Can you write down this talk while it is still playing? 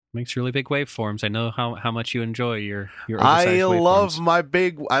Makes really big waveforms. I know how much you enjoy your oversized I waveforms. love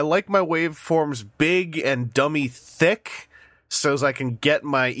I like my waveforms big and dummy thick, so as I can get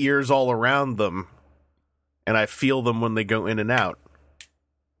my ears all around them, and I feel them when they go in and out.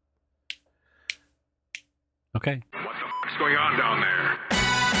 Okay. What the fuck's going on down there?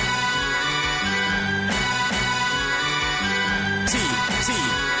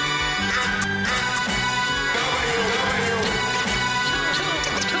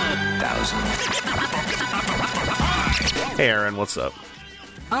 Hey, Aaron, what's up?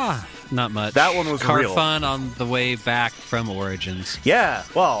 Not much. That one was car real. fun on the way back from Origins. Yeah,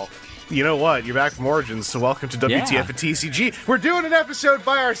 well, you know what? You're back from Origins, so welcome to WTF Yeah. and TCG. We're doing an episode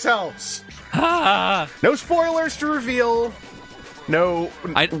by ourselves. I No spoilers to reveal. No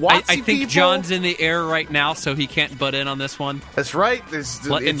Watsy think people. John's in the air right now, so he can't butt in on this one. That's right.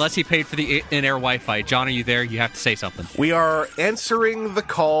 Unless he paid for the in-air Wi-Fi. John, are you there? You have to say something. We are answering the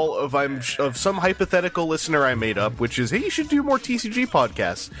call of some hypothetical listener I made up, which is, hey, you should do more TCG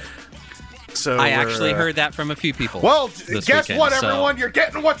podcasts. So I actually heard that from a few people. Well, this guess weekend, what, so- everyone? You're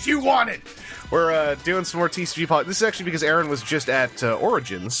getting what you wanted. We're doing some more TCG pod. This is actually because Aaron was just at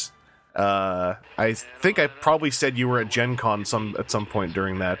Origins. I think I probably said you were at Gen Con at some point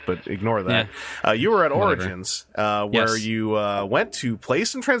during that, but ignore that. You were at Whatever. Origins, where Yes. you went to play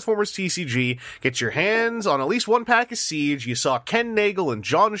some Transformers TCG, get your hands on at least one pack of Siege. You saw Ken Nagel and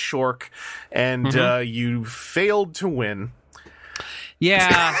John Shork, and you failed to win.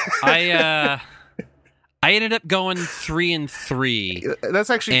 Yeah, I ended up going 3-3. That's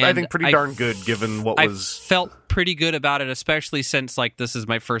actually, I And think, pretty darn good given what I was. felt pretty good about it, especially since this is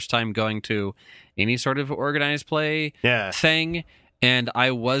my first time going to any sort of organized play thing, and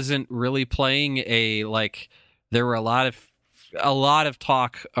I wasn't really playing there were a lot of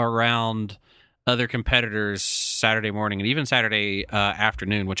talk around other competitors Saturday morning and even Saturday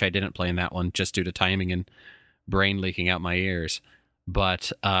afternoon, which I didn't play in that one just due to timing and brain leaking out my ears.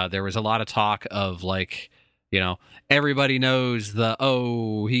 But there was a lot of talk of everybody knows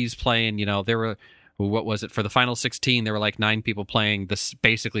he's playing, there were, what was it, for the final 16 there were 9 people playing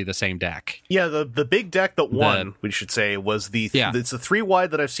basically the same deck. Yeah, the big deck that won, we should say, was it's the 3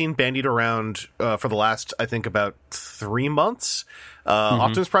 wide that I've seen bandied around for the last, I think, about 3 months.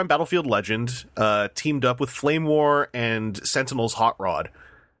 Optimus Prime Battlefield Legend teamed up with Flame War and Sentinel's Hot Rod.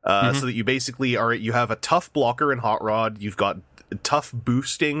 So that you basically you have a tough blocker in Hot Rod, you've got tough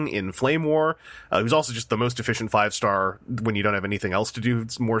boosting in Flame War, who's also just the most efficient 5-star when you don't have anything else to do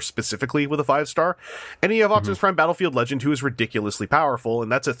more specifically with a 5-star. And you have Optimus Prime Battlefield Legend, who is ridiculously powerful,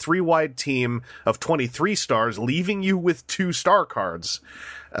 and that's a 3-wide team of 23 stars, leaving you with 2 star cards.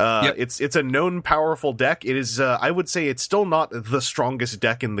 It's a known powerful deck. It is, I would say it's still not the strongest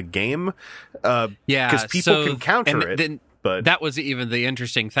deck in the game, because people can counter it. But that was even the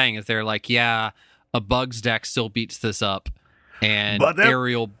interesting thing, is they're a Bugs deck still beats this up, and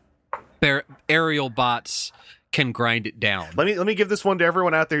aerial bots can grind it down. Let me give this one to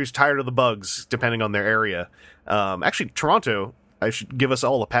everyone out there who's tired of the bugs, depending on their area. Actually, Toronto, I should give us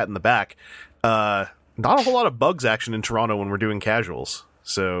all a pat in the back. Not a whole lot of bugs action in Toronto when we're doing casuals.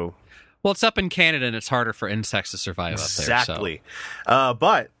 So, well, it's up in Canada, and it's harder for insects to survive up there. Exactly.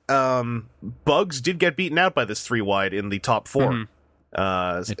 But bugs did get beaten out by this 3-wide in the top 4.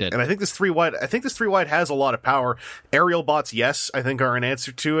 It did. And I think this 3-wide has a lot of power. Aerial bots, yes, I think are an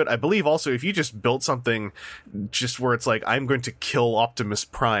answer to it. I believe also if you just built something just where it's I'm going to kill Optimus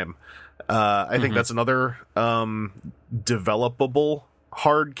Prime, I think that's another developable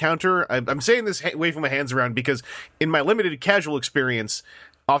hard counter. I'm saying this waving my hands around because in my limited casual experience,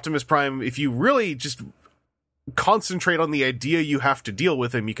 Optimus Prime, if you really just concentrate on the idea you have to deal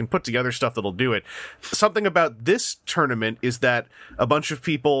with him, you can put together stuff that'll do it. Something about this tournament is that a bunch of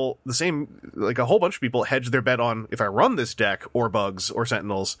people, a whole bunch of people hedge their bet on, if I run this deck or bugs or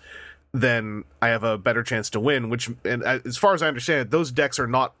sentinels, then I have a better chance to win, and as far as I understand it, those decks are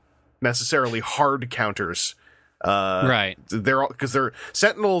not necessarily hard counters. Right. Because they're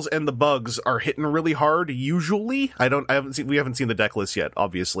sentinels and the bugs are hitting really hard usually. We haven't seen the deck list yet,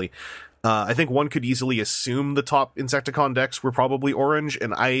 obviously. I think one could easily assume the top Insecticon decks were probably orange,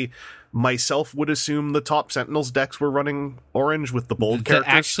 and I myself would assume the top Sentinels decks were running orange with the bold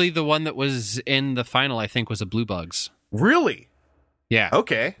characters. Actually, the one that was in the final, I think, was a Blue Bugs. Really? Yeah.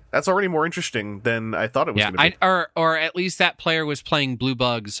 Okay, that's already more interesting than I thought it was going to be. Or at least that player was playing Blue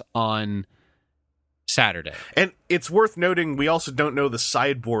Bugs on Saturday. And it's worth noting, we also don't know the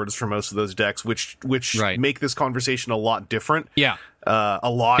sideboards for most of those decks, which make this conversation a lot different. Yeah. A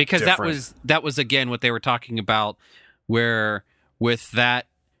lot because different. that was again what they were talking about, where with that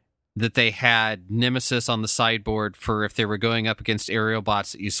that they had Nemesis on the sideboard for if they were going up against aerial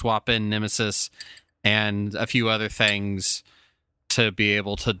bots, that you swap in Nemesis and a few other things to be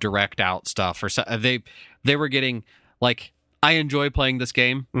able to direct out stuff. Or so, they were getting, like, I enjoy playing this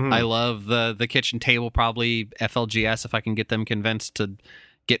game. Mm-hmm. I love the kitchen table, probably FLGS, if I can get them convinced to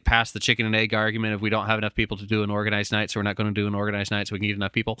get past the chicken and egg argument. If we don't have enough people to do an organized night, so we're not going to do an organized night so we can get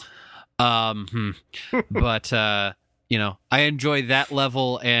enough people. But you know, I enjoy that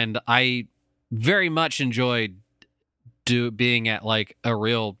level, and I very much enjoyed being at like a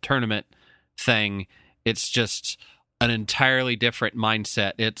real tournament thing. It's just an entirely different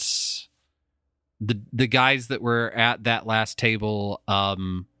mindset. It's the guys that were at that last table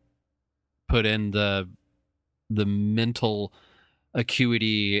put in the mental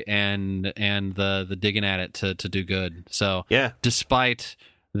acuity and the digging at it to do good. So yeah, despite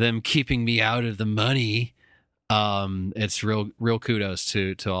them keeping me out of the money, it's real kudos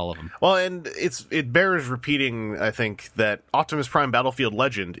to all of them. Well, and it bears repeating, I think, that Optimus Prime Battlefield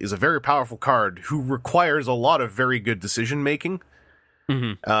Legend is a very powerful card who requires a lot of very good decision making.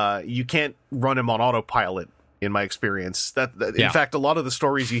 Mm-hmm. You can't run him on autopilot, in my experience. In fact, a lot of the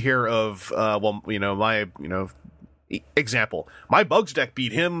stories you hear of, example, my Bugs deck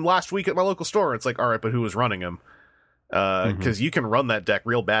beat him last week at my local store. It's like, all right, but who was running him? Because you can run that deck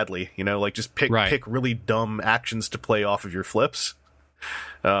real badly, like just pick really dumb actions to play off of your flips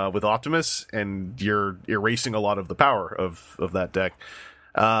with Optimus, and you're erasing a lot of the power of that deck.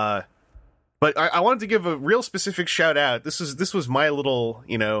 But I wanted to give a real specific shout out. This was my little,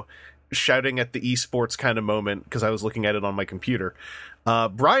 shouting at the esports kind of moment, because I was looking at it on my computer.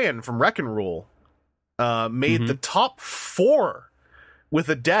 Brian from Wreck and Rule made the top 4 with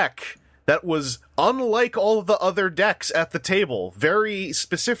a deck that was unlike all of the other decks at the table, very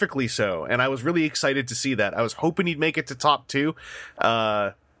specifically so, and I was really excited to see that. I was hoping he'd make it to top 2.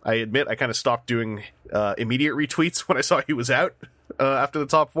 I admit I kind of stopped doing immediate retweets when I saw he was out after the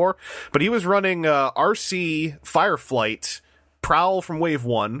top 4, but he was running RC Fireflight, Prowl from Wave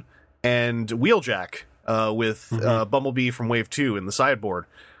 1, and Wheeljack with Bumblebee from Wave 2 in the sideboard.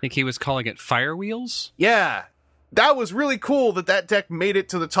 I think he was calling it Fire Wheels? Yeah. That was really cool that deck made it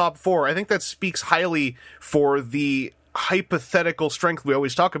to the top 4. I think that speaks highly for the hypothetical strength we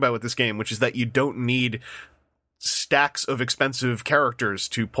always talk about with this game, which is that you don't need stacks of expensive characters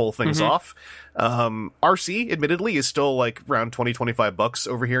to pull things off. RC, admittedly, is still like around $20-$25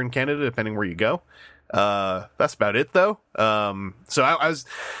 over here in Canada, depending where you go. That's about it, though. So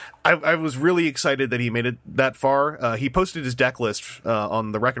I was really excited that he made it that far. He posted his deck list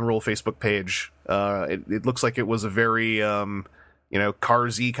on the Wreck and Roll Facebook page. It looks like it was a very,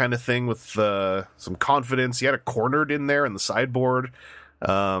 Car-Z kind of thing with some confidence. He had a Cornered in there in the sideboard.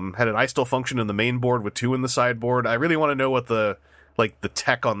 Had an I Still Function in the main board with 2 in the sideboard. I really want to know what the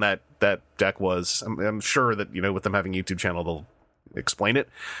tech on that deck was. I'm sure that, with them having a YouTube channel, they'll explain it.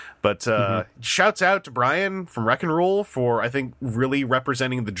 But shouts out to Brian from Wreck and Roll for, I think, really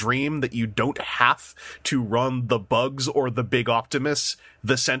representing the dream that you don't have to run the Bugs or the Big Optimus,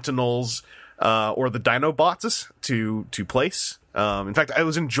 the Sentinels, or the Dinobots to place. In fact, I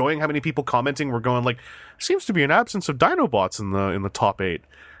was enjoying how many people commenting were going like, seems to be an absence of Dinobots in the top 8.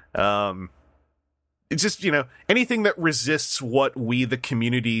 It's just, anything that resists what we, the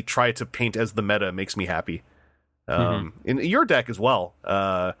community, try to paint as the meta makes me happy. In your deck as well.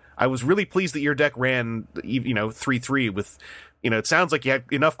 I was really pleased that your deck ran, 3-3 with, it sounds like you had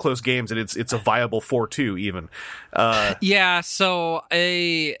enough close games and it's a viable 4-2 even. Yeah. So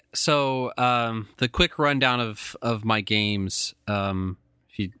the quick rundown of my games, if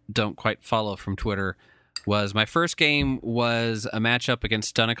you don't quite follow from Twitter, was my first game was a matchup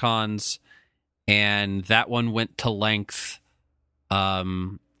against Dunicons, and that one went to length.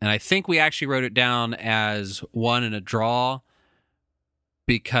 And I think we actually wrote it down as 1 and a draw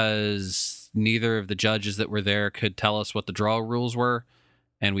because neither of the judges that were there could tell us what the draw rules were,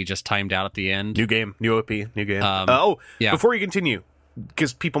 and we just timed out at the end. New game, new OP, new game. Yeah. Before you continue,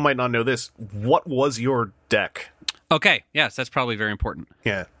 because people might not know this, what was your deck? Okay, yes, that's probably very important.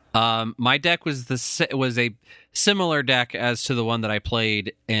 Yeah. My deck was a similar deck as to the one that I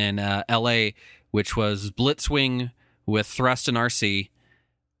played in LA, which was Blitzwing with Thrust and RC,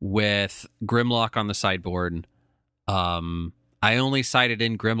 with Grimlock on the sideboard. I only sided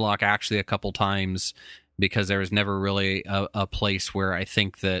in Grimlock actually a couple times because there was never really a place where I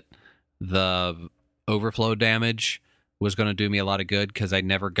think that the overflow damage was going to do me a lot of good, because I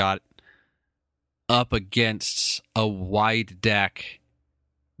never got up against a wide deck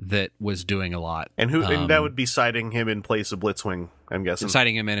that was doing a lot. And and that would be siding him in place of Blitzwing, I'm guessing.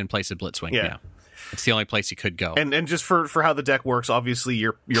 Siding him in place of Blitzwing, yeah. It's the only place he could go. And just for how the deck works, obviously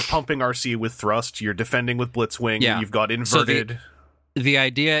you're pumping RC with thrust, you're defending with Blitzwing, you've got inverted. So the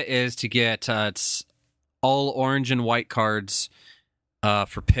idea is to get it's all orange and white cards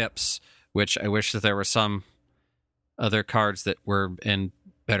for pips, which I wish that there were some other cards that were in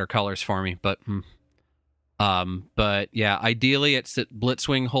better colors for me, but yeah, ideally it's that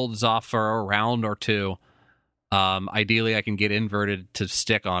Blitzwing holds off for a round or two. Ideally I can get inverted to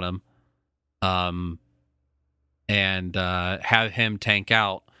stick on him, and have him tank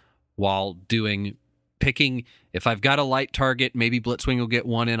out while picking. If I've got a light target, maybe Blitzwing will get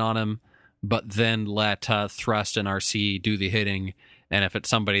one in on him, but then let Thrust and RC do the hitting. And if it's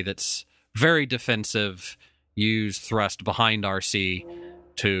somebody that's very defensive, use Thrust behind RC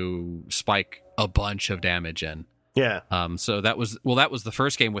to spike a bunch of damage in. Yeah. So that was the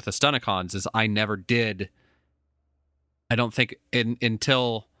first game with the Stunicons. Is I never did. I don't think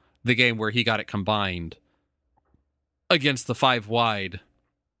until the game where he got it combined against the 5 wide,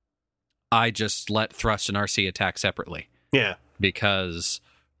 I just let Thrust and RC attack separately. Yeah. Because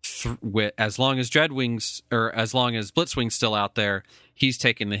as long as Dreadwing's, or as long as Blitzwing's still out there, he's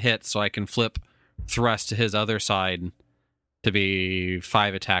taking the hit, so I can flip Thrust to his other side to be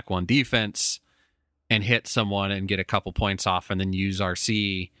 5 attack, 1 defense, and hit someone and get a couple points off, and then use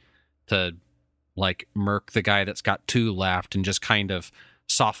RC to like murk the guy that's got 2 left and just kind of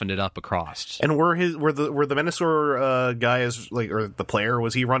soften it up across. And were the Menasor guys, like, or the player,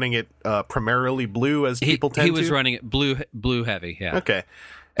 was he running it primarily blue as people tend to? He was running it blue heavy, yeah. Okay.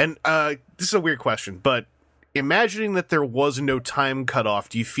 And this is a weird question, but imagining that there was no time cutoff,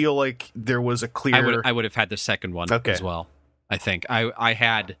 do you feel like there was a clear... I would have had the second one as well, I think. I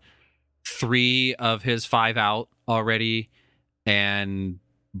had 3 of his 5 out already, and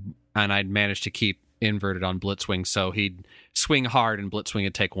I'd managed to keep inverted on Blitzwing, so he'd swing hard and Blitzwing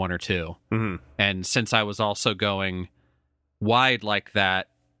would take 1 or 2. Mm-hmm. And since I was also going wide like that,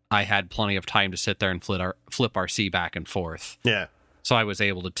 I had plenty of time to sit there and flip RC back and forth. Yeah. So I was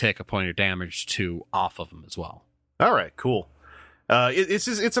able to take a point of damage off of him as well. All right, cool.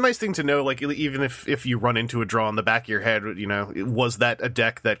 It's a nice thing to know, like, even if you run into a draw in the back of your head, you know, was that a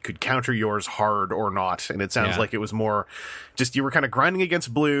deck that could counter yours hard or not? And it sounds like it was more just you were kind of grinding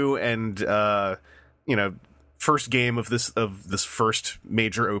against blue, and you know, first game of this first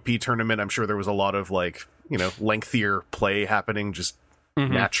major OP tournament, I'm sure there was a lot of, like, you know, lengthier play happening just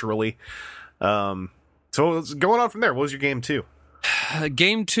naturally. So what's going on from there? What was your game 2?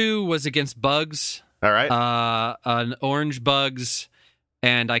 Game 2 was against Bugs. All right. An orange Bugs,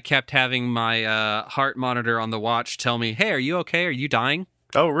 and I kept having my heart monitor on the watch tell me, "Hey, are you okay? Are you dying?"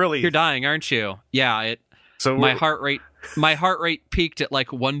 Oh, really? You're dying, aren't you? Yeah. So my heart rate peaked at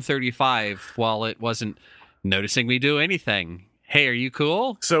like 135 while it wasn't noticing me do anything. Hey, are you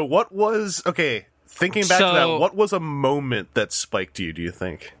cool? So thinking back to that, what was a moment that spiked you, do you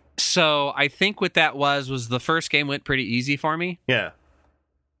think? So I think what that was the first game went pretty easy for me. Yeah.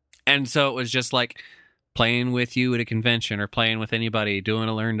 And so it was just like playing with you at a convention or playing with anybody, doing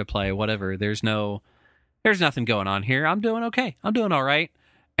a learn to play, whatever. There's nothing going on here. I'm doing okay. I'm doing all right.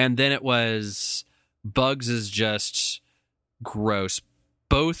 And then it was Bugs is just gross.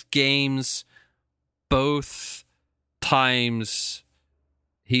 Both games, both times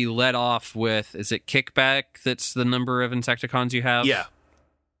he led off with, is it kickback? That's the number of Insecticons you have? Yeah.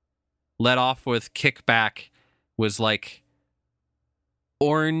 Led off with kickback was like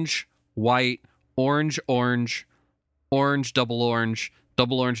orange, white, orange, orange, orange, double orange,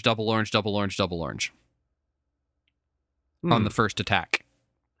 double orange, double orange, double orange, double orange. On the first attack.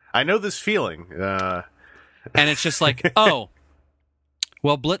 I know this feeling. And it's just like, oh,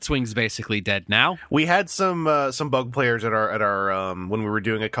 well, Blitzwing's basically dead now. We had some Bug players at our when we were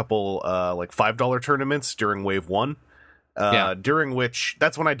doing a couple like $5 tournaments during Wave 1. During which,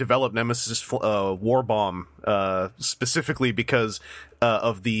 that's when I developed Nemesis War Bomb, specifically because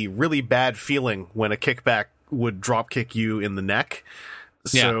of the really bad feeling when a kickback would drop kick you in the neck.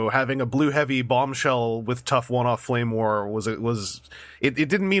 So having a blue heavy bombshell with tough one-off Flame War it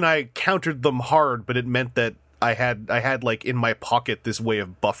didn't mean I countered them hard, but it meant that I had like in my pocket this way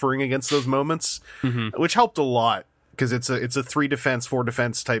of buffering against those moments, which helped a lot because it's a 3 defense, 4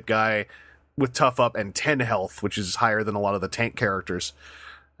 defense type guy with tough up and 10 health, which is higher than a lot of the tank characters.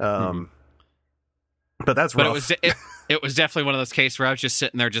 But that's rough. But it was definitely one of those cases where I was just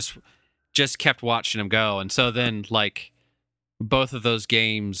sitting there, just kept watching him go. And so then, like, both of those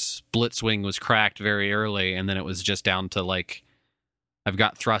games, Blitzwing was cracked very early, and then it was just down to, like, I've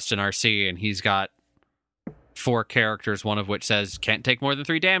got Thrust and RC, and he's got 4 characters, one of which says can't take more than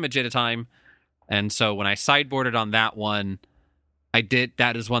 3 damage at a time. And so when I sideboarded on that one,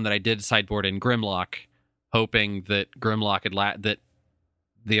 that is one that I did sideboard in Grimlock, hoping that Grimlock that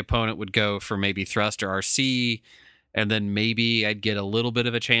the opponent would go for maybe Thrust or RC, and then maybe I'd get a little bit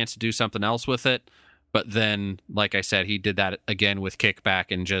of a chance to do something else with it. But then, like I said, he did that again with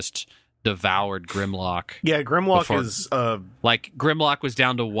Kickback and just devoured Grimlock. Yeah, Grimlock is... Grimlock was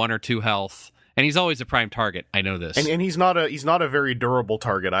down to 1 or 2 health, and he's always a prime target. I know this. And he's not a very durable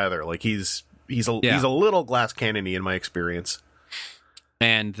target either. Like, he's a little glass cannon-y in my experience.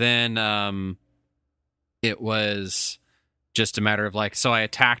 And then it was just a matter of so I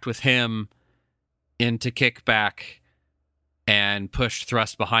attacked with him into Kickback and pushed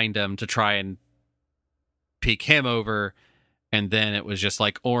Thrust behind him to try and peek him over, and then it was just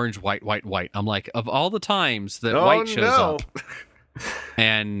orange, white, white, white. I'm like, of all the times that white shows up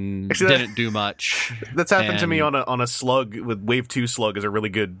and actually, didn't do much. That's happened to me on a slug with Wave 2 slug is a really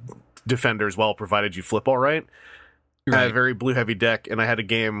good defender as well, provided you flip all right. Right. I had a very blue heavy deck, and I had a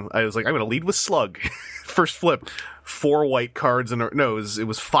game. I was like, I'm going to lead with Slug. First flip, 4 white cards in a no. It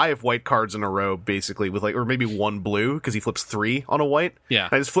was 5 white cards in a row, basically, with or maybe 1 blue because he flips 3 on a white. Yeah,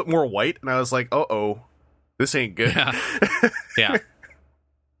 I just flipped more white, and I was like, this ain't good. Yeah.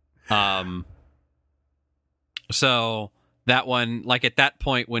 So that one, at that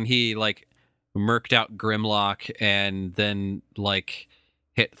point when he murked out Grimlock and then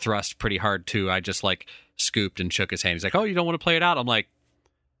hit Thrust pretty hard too, I just scooped and shook his hand. He's like, "Oh, you don't want to play it out?" I'm like,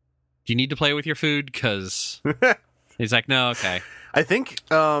 "Do you need to play with your food?" Because he's like, "No, okay." I think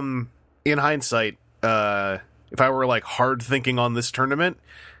in hindsight, if I were hard thinking on this tournament,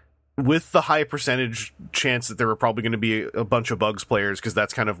 with the high percentage chance that there were probably going to be a bunch of Bugs players, because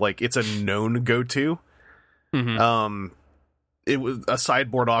that's kind of it's a known go-to. Mm-hmm. It was a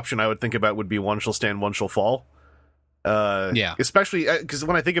sideboard option I would think about would be One Shall Stand, One Shall Fall. Yeah, especially because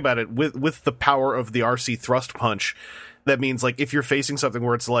when I think about it, with the power of the RC Thrust Punch, that means if you're facing something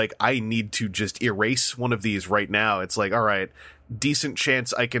where it's I need to just erase one of these right now, it's all right, decent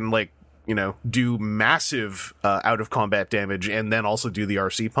chance I can do massive out of combat damage and then also do the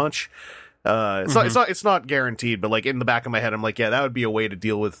RC Punch. It's not guaranteed, but in the back of my head, I'm yeah, that would be a way to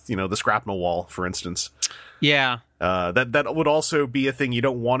deal with the Scrapnel Wall, for instance. Yeah. That would also be a thing you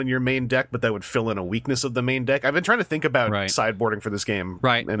don't want in your main deck, but that would fill in a weakness of the main deck. I've been trying to think about sideboarding for this game.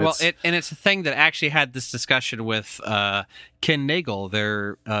 Right. And it's a thing that actually had this discussion with Ken Nagel,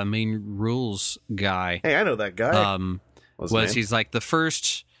 their main rules guy. Hey, I know that guy. He's the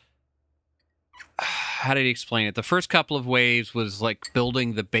first... How did he explain it? The first couple of waves was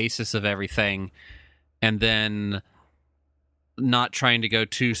building the basis of everything, and then not trying to go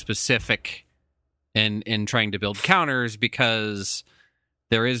too specific in trying to build counters, because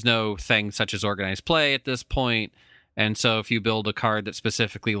there is no thing such as organized play at this point. And so if you build a card that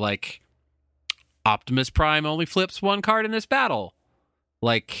specifically Optimus Prime only flips 1 card in this battle,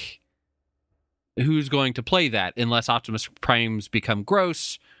 who's going to play that? Unless Optimus Primes become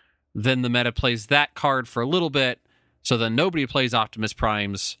gross, then the meta plays that card for a little bit, so then nobody plays Optimus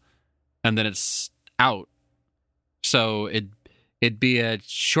Primes, and then it's out. So it'd be a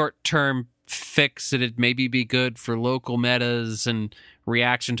short-term fix, that'd maybe be good for local metas and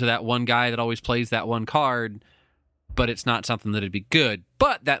reaction to that one guy that always plays that one card, but it's not something that'd be good.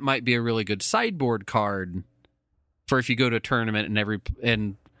 But that might be a really good sideboard card for if you go to a tournament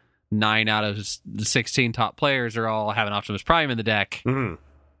and 9 out of the 16 top players are all having Optimus Prime in the deck. Mm-hmm.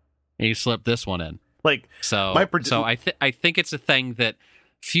 And you slip this one in. So I think it's a thing that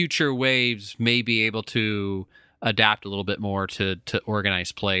future waves may be able to adapt a little bit more to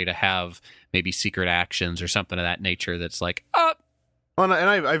organized play, to have maybe secret actions or something of that nature that's Well, and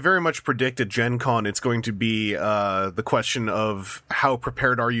I very much predict at Gen Con it's going to be the question of how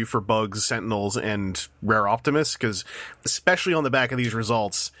prepared are you for Bugs, Sentinels, and Rare Optimus, because especially on the back of these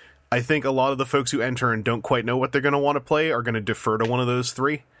results, I think a lot of the folks who enter and don't quite know what they're going to want to play are going to defer to one of those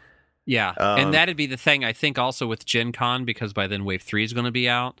 3. Yeah, and that'd be the thing, I think, also with Gen Con, because by then Wave 3 is going to be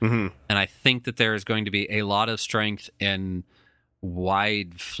out, mm-hmm. and I think that there is going to be a lot of strength in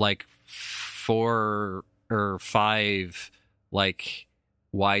wide, 4 or 5,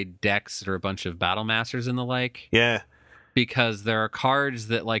 wide decks that are a bunch of Battle Masters and the like. Yeah. Because there are cards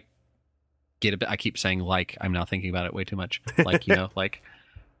that, get a bit... I keep saying I'm now thinking about it way too much.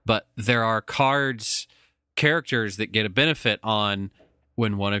 But there are characters that get a benefit on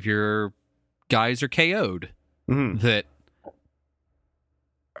when one of your guys are KO'd, mm-hmm. that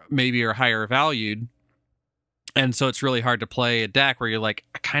maybe are higher valued, and so it's really hard to play a deck where you're I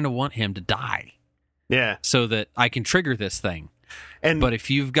kind of want him to die, so that I can trigger this thing. But if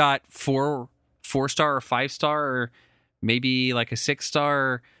you've got 4-star or 5-star, or maybe a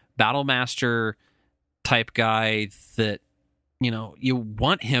 6-star Battle Master type guy that you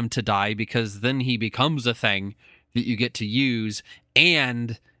want him to die because then he becomes a thing that you get to use,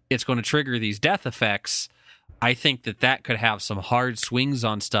 and it's going to trigger these death effects. I think that could have some hard swings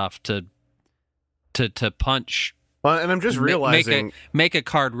on stuff to punch. Well, and I'm just realizing make a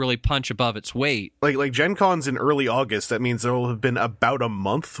card really punch above its weight. Like Gen Con's in early August. That means there will have been about a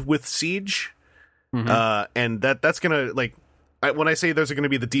month with Siege, and that's gonna when I say those are going to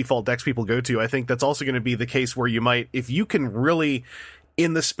be the default decks people go to, I think that's also going to be the case where you might, if you can really,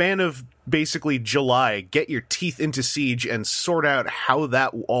 in the span of basically July, get your teeth into Siege and sort out how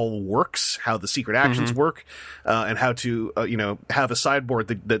that all works, how the secret actions work, and how to have a sideboard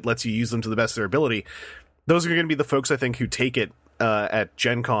that lets you use them to the best of their ability. Those are going to be the folks, I think, who take it at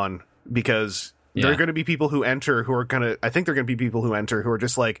Gen Con, because there are going to be people who enter who are I think they're going to be people who enter who are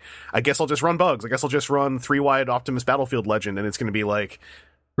just like, I guess I'll just run bugs. I guess I'll just run 3-wide Optimus Battlefield Legend. And it's going to be like,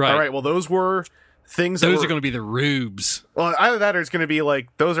 all right, well, those were things those are going to be the rubes. Well, either that or it's going to be like,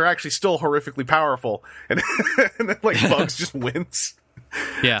 those are actually still horrifically powerful. And, and then bugs just wins.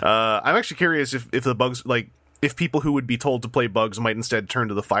 Yeah. I'm actually curious if the bugs, if people who would be told to play bugs might instead turn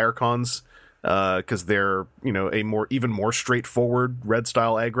to the fire cons. Because they're even more straightforward red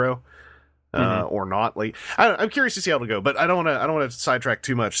style aggro, or not. I'm curious to see how it'll go, but I don't want to sidetrack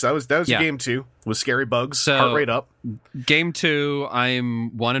too much. So that was game 2 with scary bugs, so, heart rate up. Game 2, I'm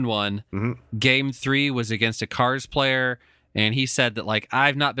 1-1. Game 3 was against a Cars player, and he said that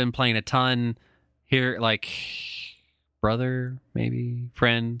I've not been playing a ton here. Brother, maybe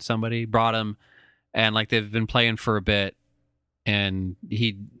friend, somebody brought him, and they've been playing for a bit, and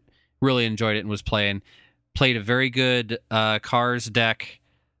he really enjoyed it and was played a very good Cars deck,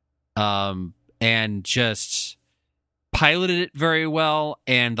 and just piloted it very well,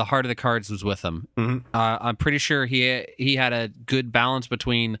 and the heart of the cards was with him. I'm pretty sure he had a good balance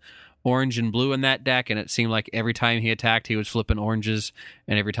between orange and blue in that deck, and it seemed like every time he attacked he was flipping oranges,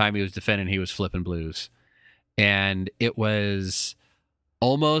 and every time he was defending he was flipping blues. And it was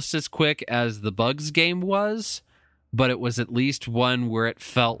almost as quick as the Bugs game was, but it was at least one where it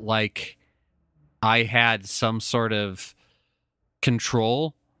felt like I had some sort of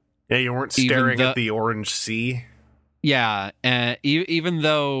control. Yeah, you weren't staring at the orange sea. Yeah, even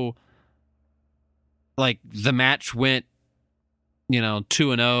though the match went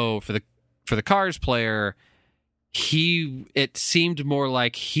 2-0 for the Cars player, it seemed more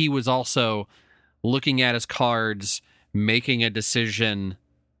like he was also looking at his cards, making a decision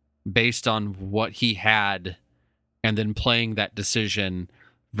based on what he had, and then playing that decision,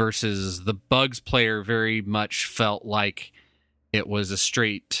 versus the Bugs player very much felt like it was a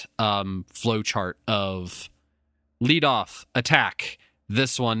straight flowchart of lead off, attack,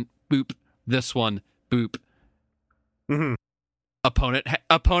 this one, boop, this one, boop.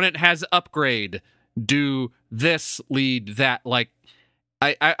 Opponent has upgrade, do this, lead that.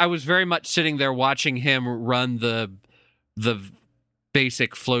 I was very much sitting there watching him run the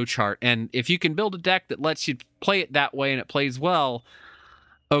basic flowchart, and if you can build a deck that lets you play it that way and it plays well,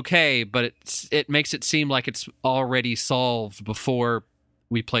 okay, but it makes it seem like it's already solved before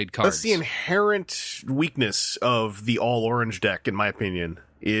we played cards. That's the inherent weakness of the all orange deck, in my opinion,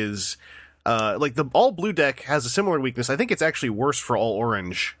 is the all blue deck has a similar weakness. I think it's actually worse for all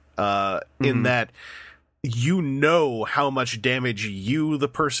orange, in that how much damage you, the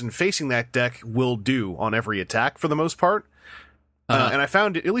person facing that deck, will do on every attack for the most part. And I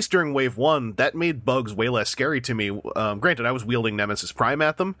found, at least during Wave 1, that made bugs way less scary to me. Granted, I was wielding Nemesis Prime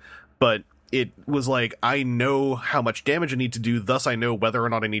at them, but it was I know how much damage I need to do, thus I know whether or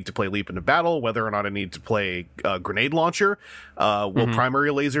not I need to play Leap into Battle, whether or not I need to play Grenade Launcher. Will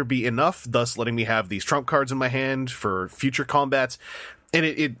Primary Laser be enough, thus letting me have these trump cards in my hand for future combats? And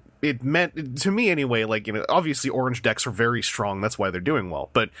it meant, to me anyway, obviously orange decks are very strong, that's why they're doing well,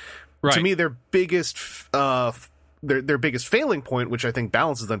 but to me their biggest their biggest failing point, which I think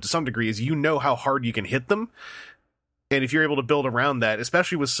balances them to some degree, is how hard you can hit them. And if you're able to build around that,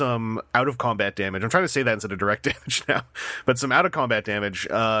 especially with some out-of-combat damage, I'm trying to say that instead of direct damage now, but some out-of-combat damage,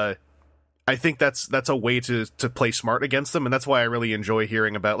 I think that's a way to play smart against them, and that's why I really enjoy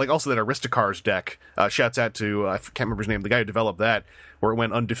hearing about, also that Aristocars deck. Shouts out to, I can't remember his name, the guy who developed that, where it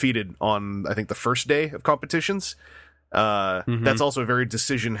went undefeated on, I think, the first day of competitions. That's also a very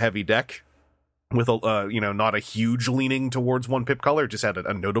decision-heavy deck, with not a huge leaning towards one pip color, just had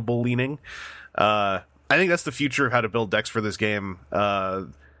a notable leaning. I think that's the future of how to build decks for this game. How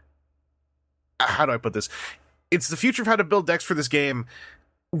do I put this? It's the future of how to build decks for this game,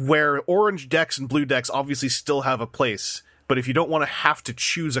 where orange decks and blue decks obviously still have a place, but if you don't want to have to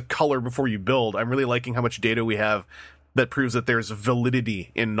choose a color before you build, I'm really liking how much data we have that proves that there's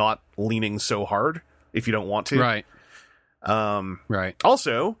validity in not leaning so hard if you don't want to. Right. Right.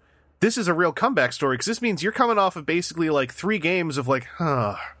 Also, this is a real comeback story, because this means you're coming off of basically like 3 games of like,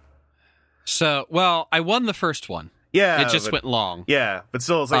 So, well, I won the first one. Yeah. It just went long. Yeah, but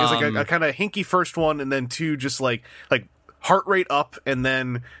still, it's like a kind of hinky first one, and then 2 just like heart rate up, and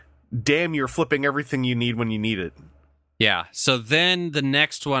then damn, you're flipping everything you need when you need it. Yeah, so then the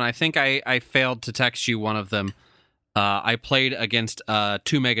next one, I think I failed to text you one of them. I played against 2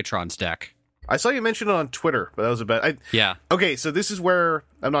 Megatrons deck. I saw you mention it on Twitter, but that was about... Yeah. Okay, so this is where...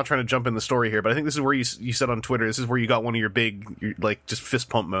 I'm not trying to jump in the story here, but I think this is where you said on Twitter, this is where you got one of your big, like, just fist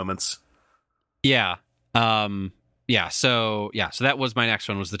pump moments. Yeah. So that was my next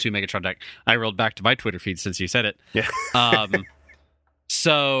one, was the 2 Megatron deck. I rolled back to my Twitter feed since you said it. Yeah.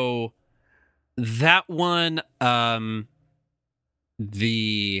 So that one,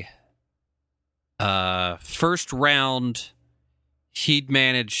 the first round, he'd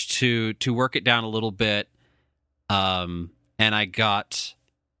managed to work it down a little bit, and I got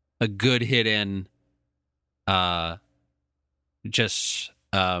a good hit in, just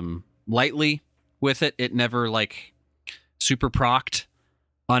lightly with it. It never like super procced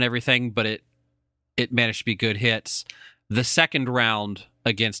on everything, but it managed to be good hits. The second round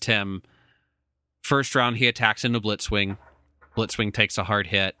against him, first round he attacks into Blitzwing. Blitzwing takes a hard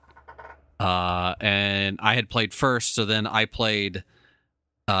hit. And I had played first, so then I played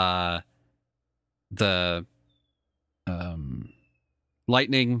the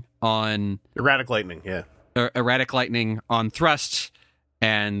lightning on... Erratic Lightning, yeah. Erratic Lightning on Thrust,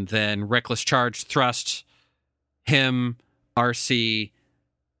 and then Reckless Charge Thrust, him, RC,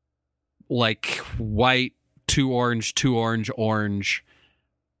 like white, 2 orange, 2 orange, orange,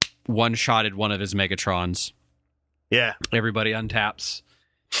 one-shotted one of his Megatrons. Yeah. Everybody untaps.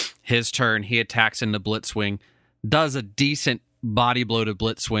 His turn, he attacks into Blitzwing, does a decent body blow to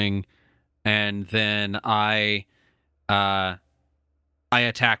Blitzwing, and then I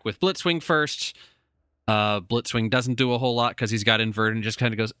attack with Blitzwing first. Blitzwing doesn't do a whole lot because he's got inverted and just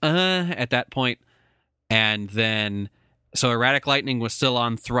kind of goes, at that point. And then, so Erratic Lightning was still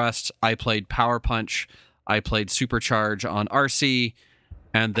on Thrust. I played Power Punch. I played Supercharge on RC,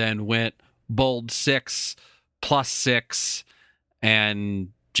 and then went Bold 6, +6, and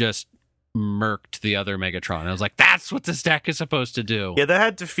just murked the other Megatron. I was like, that's what this deck is supposed to do. Yeah, that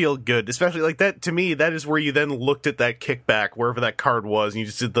had to feel good, especially like that. To me, that is where you then looked at that kickback, wherever that card was, and you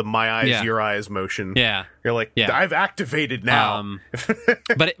just did the my eyes, your eyes motion. Yeah. You're like, I've activated now.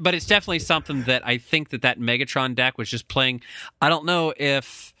 But it's definitely something that I think that Megatron deck was just playing. I don't know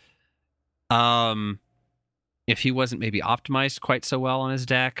if he wasn't maybe optimized quite so well on his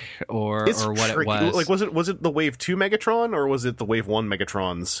deck, or what tricky. It was. Like, was it the Wave 2 Megatron, or was it the Wave 1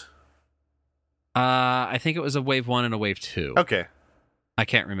 Megatrons? I think it was a Wave 1 and a Wave 2. Okay. I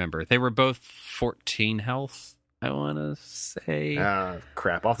can't remember. They were both 14 health, I want to say.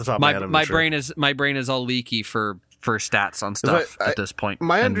 Crap. Off the top of my head, I'm not sure. My brain is all leaky for stats on stuff at this point.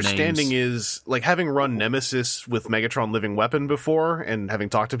 My understanding is, like, having run Nemesis with Megatron Living Weapon before, and having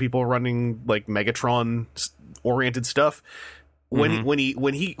talked to people running, like, Megatron-oriented stuff, when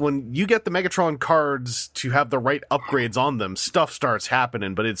you get the Megatron cards to have the right upgrades on them, stuff starts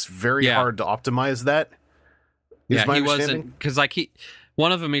happening, but it's very hard to optimize that. He wasn't, because like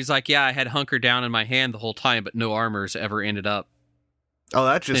one of them, he's like, I had Hunker down in my hand the whole time, but no armors ever ended up. Oh,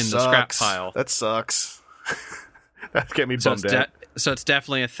 that just in sucks. The scrap pile. That sucks. That get me bummed out. So it's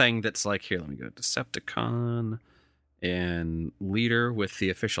definitely a thing that's like, here, let me go Decepticon and Leader with the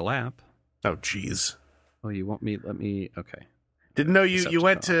official app. Oh, jeez. Oh, you want me? Let me. Okay. Didn't know you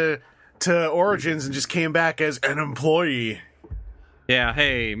went to Origins and just came back as an employee. Yeah,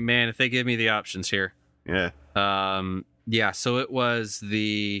 hey, man, if they give me the options here. Yeah. So it was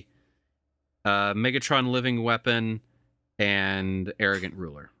the Megatron Living Weapon and Arrogant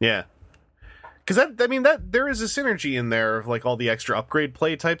Ruler. Yeah. Because that there is a synergy in there of like all the extra upgrade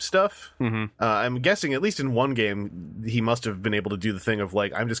play type stuff. Mm-hmm. I'm guessing at least in one game he must have been able to do the thing of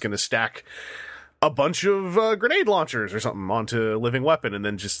like, I'm just going to stack a bunch of grenade launchers or something onto Living Weapon and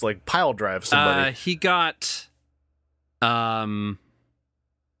then just like pile drive somebody. He got armed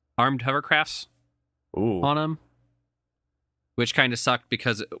hovercrafts on him, which kind of sucked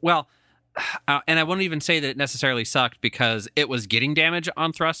because, and I wouldn't even say that it necessarily sucked because it was getting damage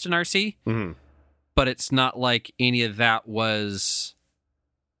on Thrust and RC, but it's not like any of that was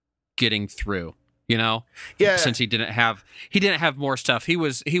getting through. You know, since he didn't have more stuff. He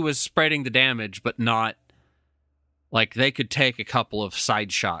was spreading the damage, but not like they could take a couple of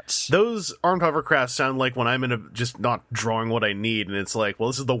side shots. Those armed hovercrafts sound like when I'm just not drawing what I need, and it's like, well,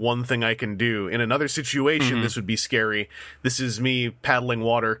 this is the one thing I can do. In another situation, this would be scary. This is me paddling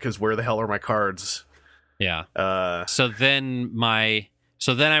water because where the hell are my cards? Yeah. So then I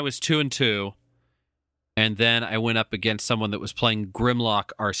was 2-2, and then I went up against someone that was playing Grimlock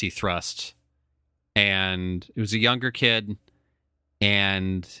RC Thrust, and it was a younger kid,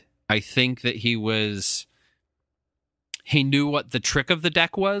 and I think that he knew what the trick of the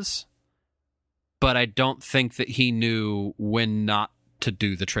deck was, but I don't think that he knew when not to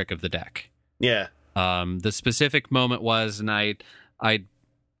do the trick of the deck. Yeah. The specific moment was, and I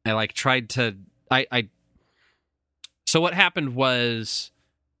like tried to, so what happened was,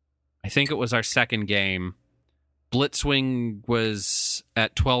 I think it was our second game, Blitzwing was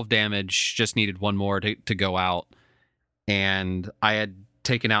at 12 damage, just needed one more to go out, and I had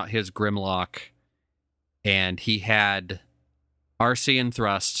taken out his Grimlock, and he had RC and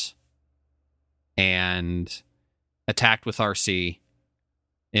Thrust, and attacked with RC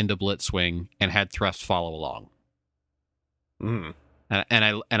into Blitzwing, and had Thrust follow along. Mm.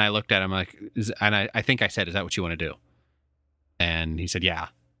 And I looked at him like, I think I said, "Is that what you want to do?" And he said, "Yeah."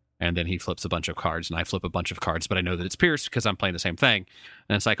 And then he flips a bunch of cards, and I flip a bunch of cards, but I know that it's Pierce because I'm playing the same thing.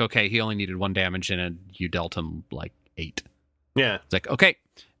 And it's like, okay, he only needed 1 damage, and you dealt him like 8. Yeah. It's like, okay.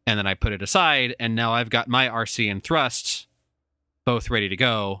 And then I put it aside, and now I've got my RC and Thrust both ready to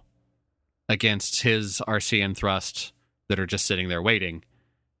go against his RC and Thrust that are just sitting there waiting.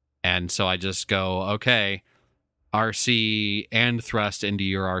 And so I just go, okay, RC and Thrust into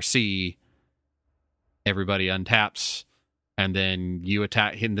your RC. Everybody untaps. And then you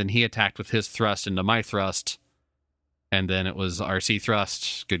attack him. Then he attacked with his Thrust into my Thrust. And then it was RC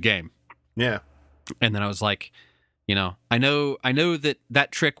Thrust. Good game. Yeah. And then I was like, I know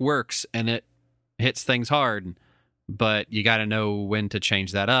that trick works and it hits things hard, but you got to know when to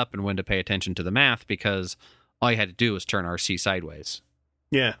change that up and when to pay attention to the math, because all you had to do was turn RC sideways.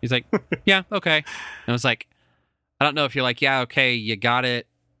 Yeah. He's like, yeah, okay. And I was like, I don't know if you're like, yeah, okay, you got it,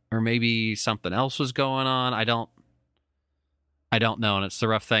 or maybe something else was going on. I don't know. And it's the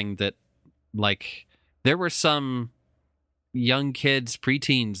rough thing that, like, there were some young kids,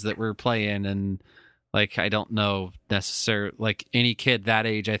 preteens that were playing, and like, I don't know necessarily, like, any kid that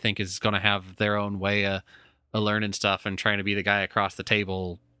age, I think, is going to have their own way of learning stuff and trying to be the guy across the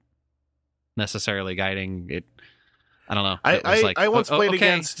table necessarily guiding it. I don't know. I once played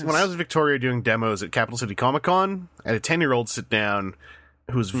against, when I was in Victoria doing demos at Capital City Comic Con, I had a 10-year-old sit down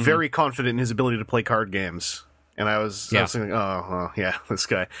who was very confident in his ability to play card games. And I was thinking, this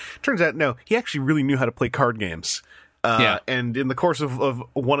guy. Turns out, no, he actually really knew how to play card games. And in the course of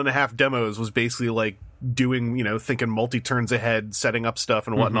 1.5 demos was basically like doing, thinking multi-turns ahead, setting up stuff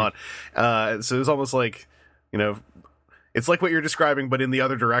and whatnot. So it was almost like, it's like what you're describing, but in the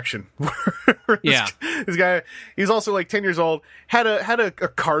other direction. This guy, he's also like 10 years old, had a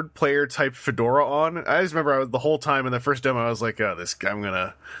card player type fedora on. I just remember the whole time in the first demo, I was like, oh, this guy, I'm going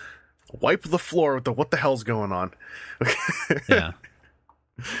to wipe the floor with what the hell's going on. Yeah.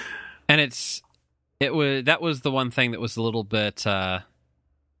 And that was the one thing that was a little bit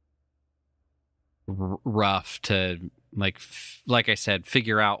rough to, like I said,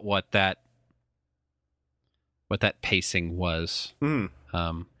 figure out what that pacing was.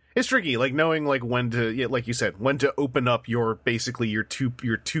 It's tricky, like knowing like when to, like you said, when to open up your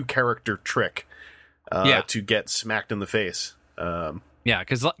two character trick to get smacked in the face.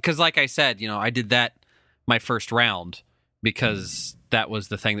 Because like I said, I did that my first round because that was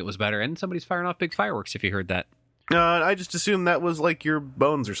the thing that was better, and somebody's firing off big fireworks. If you heard that, I just assumed that was like your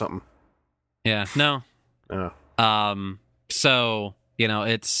bones or something. Yeah, no. So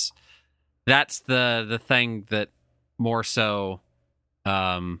that's the thing that more so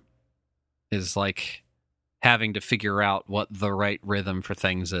is like having to figure out what the right rhythm for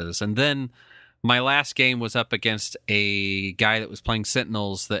things is. And then my last game was up against a guy that was playing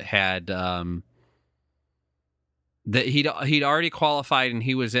Sentinels that had that he'd already qualified, and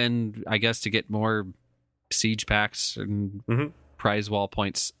he was in, I guess, to get more siege packs and prize wall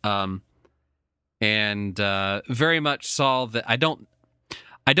points. And very much saw that I don't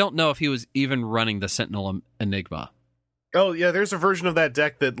know if he was even running the Sentinel Enigma. Oh yeah, there's a version of that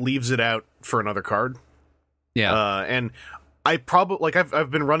deck that leaves it out for another card. Yeah, and I probably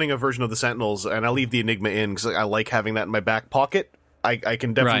I've been running a version of the Sentinels, and I leave the Enigma in because I like having that in my back pocket. I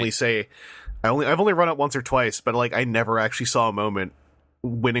can definitely say I've only run it once or twice, but like I never actually saw a moment,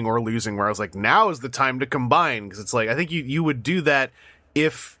 winning or losing, where I was like, now is the time to combine, because it's like I think you would do that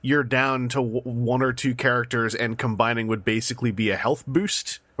if you're down to 1 or 2 characters, and combining would basically be a health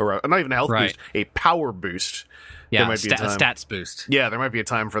boost, or not even a health boost, a power boost. Yeah, there might be a stats boost. Yeah, there might be a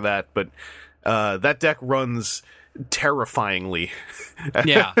time for that, but that deck runs terrifyingly.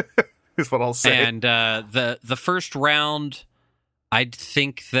 Yeah, is what I'll say. And the first round, I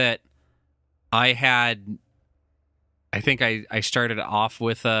think that I think I started off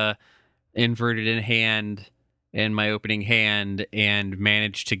with a inverted in hand in my opening hand and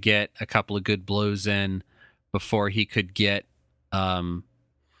managed to get a couple of good blows in before he could get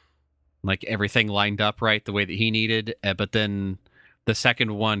like everything lined up right the way that he needed. But then the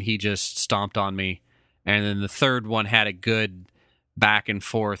second one, he just stomped on me. And then the third one had a good back and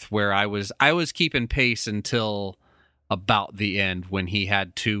forth where I was keeping pace until about the end when he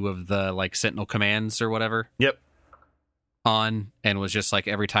had two of the like Sentinel commands or whatever. Yep. On, and was just like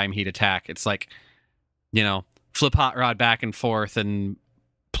every time he'd attack, it's like, you know, flip Hot Rod back and forth and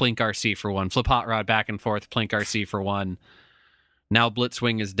plink RC for one. Flip Hot Rod back and forth, plink RC for one. Now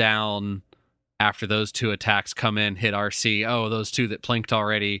Blitzwing is down after those two attacks come in, hit RC. Oh, those two that plinked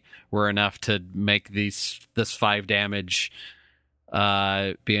already were enough to make this 5 damage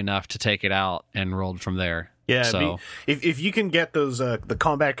be enough to take it out, and rolled from there. Yeah, so if you can get those the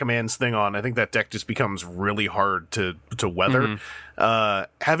combat commands thing on, I think that deck just becomes really hard to weather.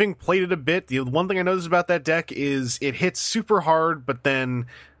 Having played it a bit, the one thing I noticed about that deck is it hits super hard, but then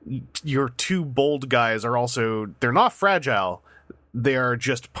your two bold guys are also, they're not fragile, they are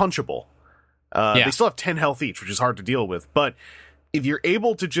just punchable. They still have 10 health each, which is hard to deal with, but if you're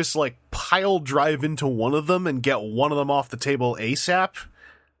able to just like pile drive into one of them and get one of them off the table ASAP,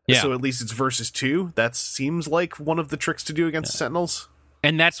 so at least it's versus 2, that seems like one of the tricks to do against Sentinels.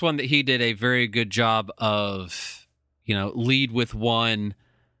 And that's one that he did a very good job of, you know, lead with one,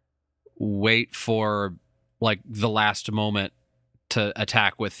 wait for like the last moment to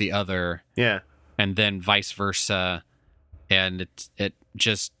attack with the other. Yeah. And then vice versa. And it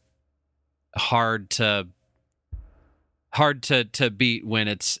just hard to beat when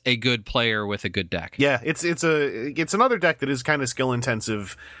it's a good player with a good deck. Yeah, it's another deck that is kind of skill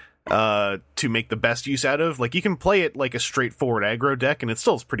intensive to make the best use out of. Like, you can play it like a straightforward aggro deck and it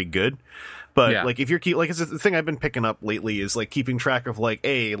still is pretty good. But like, if you're it's the thing I've been picking up lately is like keeping track of like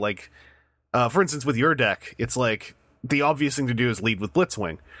for instance with your deck, it's like the obvious thing to do is lead with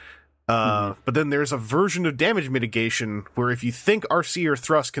Blitzwing. But then there's a version of damage mitigation where if you think RC or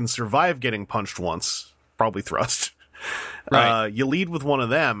Thrust can survive getting punched once, probably Thrust, right. You lead with one of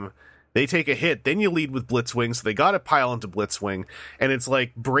them, they take a hit, then you lead with Blitzwing, so they gotta pile into Blitzwing, and it's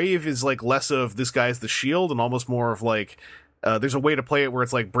like Brave is like less of this guy's the shield and almost more of like there's a way to play it where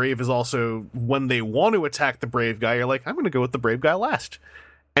it's like Brave is also, when they want to attack the Brave guy, you're like, I'm gonna go with the Brave guy last.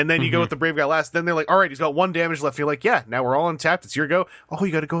 And then you go with the Brave guy last. Then they're like, all right, he's got 1 damage left. And you're like, yeah, now we're all untapped. It's your go. Oh,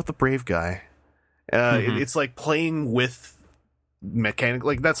 you got to go with the Brave guy. It's like playing with mechanic.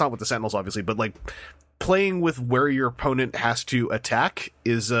 Like, that's not with the Sentinels, obviously, but like playing with where your opponent has to attack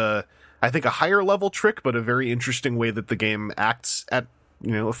is, I think, a higher level trick, but a very interesting way that the game acts at,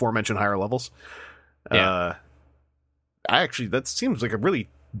 you know, aforementioned higher levels. Yeah. That seems like a really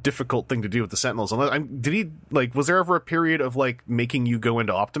difficult thing to do with the Sentinels. Was there ever a period of like making you go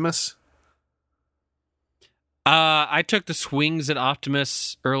into Optimus? I took the swings at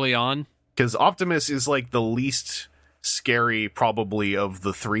Optimus early on, because Optimus is like the least scary probably of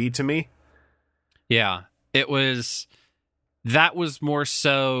the 3 to me. Yeah, that was more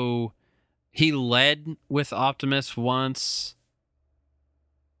so he led with Optimus once.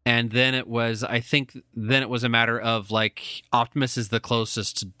 And then it was a matter of like Optimus is the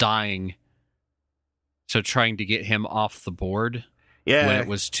closest to dying, so trying to get him off the board. Yeah,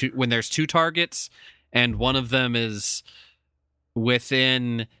 when there's 2 targets and one of them is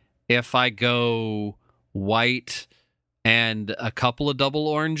within, if I go white and a couple of double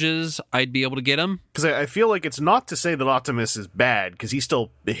oranges, I'd be able to get him. Because I feel like it's not to say that Optimus is bad, because he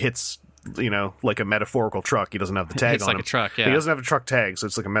still hits, you know, like a metaphorical truck. He doesn't have the tag it's on like him. A truck, yeah. He doesn't have a truck tag, so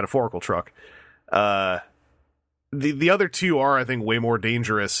it's like a metaphorical truck. The other 2 are, I think, way more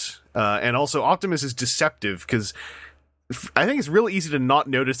dangerous. And also, Optimus is deceptive, because I think it's really easy to not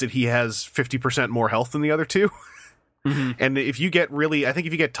notice that he has 50% more health than the other 2. And if you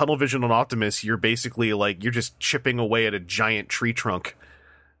get tunnel vision on Optimus, you're basically like, you're just chipping away at a giant tree trunk.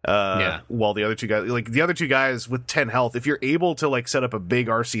 While the other 2 guys with 10 health, if you're able to like set up a big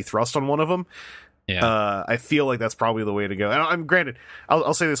RC thrust on one of them, I feel like that's probably the way to go. And I'm granted,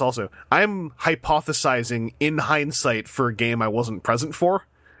 I'll say this also, I'm hypothesizing in hindsight for a game I wasn't present for.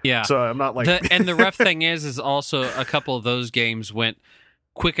 Yeah. So I'm not like and the rough thing is also a couple of those games went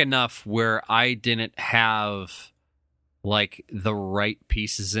quick enough where I didn't have like the right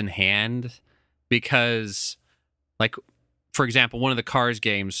pieces in hand, because like, for example, one of the Cars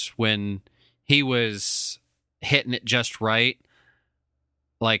games, when he was hitting it just right,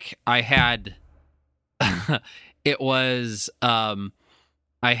 like I had I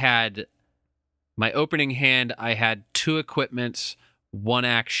had my opening hand, I had 2 equipments, 1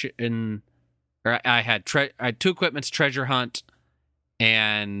 action, or I had 2 equipments: treasure hunt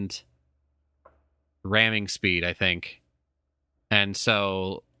and ramming speed, I think. And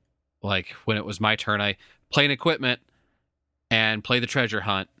so, like, when it was my turn, I play an equipment and play the treasure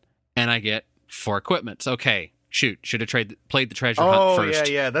hunt, and I get 4 equipments. Okay, shoot, should have played the treasure hunt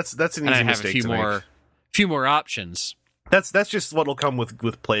first. Yeah. That's an easy mistake to make. Few more options. That's just what'll come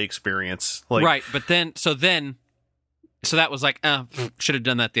with play experience, like, right? But then so that was like, should have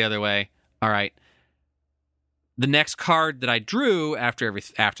done that the other way. All right. The next card that I drew after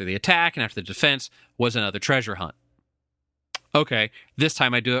the attack and after the defense was another treasure hunt. Okay, this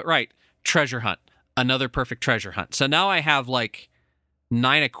time I do it right. Treasure hunt, another perfect treasure hunt. So now I have like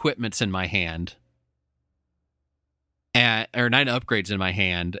 9 equipments in my hand, or 9 upgrades in my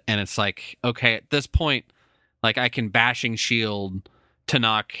hand, and it's like, okay, at this point, like, I can bashing shield to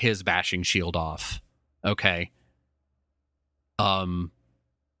knock his bashing shield off. Okay. Do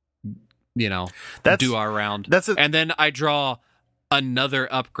our round. And then I draw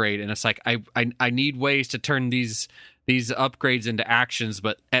another upgrade, and it's like I need ways to turn these upgrades into actions,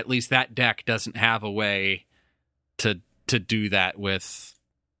 but at least that deck doesn't have a way to do that with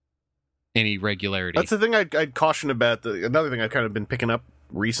any regularity. That's the thing I'd caution about. Another thing I've kind of been picking up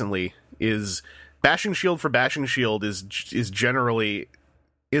recently is bashing shield for bashing shield is generally,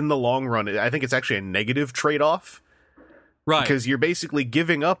 in the long run, I think it's actually a negative trade-off. Right. Because you're basically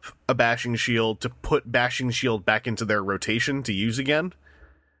giving up a bashing shield to put bashing shield back into their rotation to use again.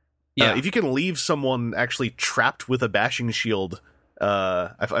 Yeah. If you can leave someone actually trapped with a bashing shield,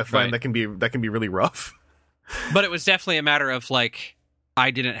 I find that can be really rough. But it was definitely a matter of, like,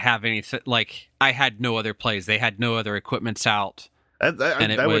 I didn't have anything. Like, I had no other plays. They had no other equipments out.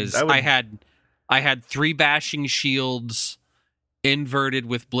 I had 3 bashing shields inverted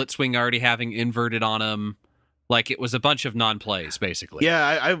with Blitzwing already having inverted on them. Like, it was a bunch of non-plays, basically. Yeah,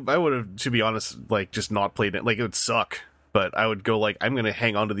 I would have, to be honest, like, just not played it. Like, it would suck. But I would go, like, I'm going to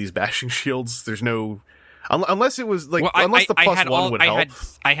hang on to these bashing shields. There's no... Unless it was, like, unless the +1 would help.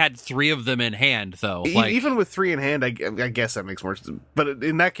 I had 3 of them in hand, though. Even with 3 in hand, I guess that makes more sense. But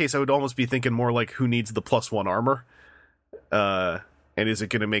in that case, I would almost be thinking more like, who needs the +1 armor? And is it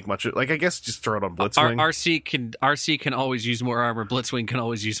going to make much... Like, I guess just throw it on Blitzwing. RC can always use more armor. Blitzwing can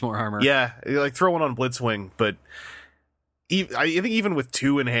always use more armor. Yeah, like, throw one on Blitzwing. But I think even with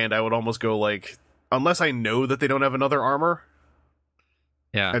 2 in hand, I would almost go, like... Unless I know that they don't have another armor...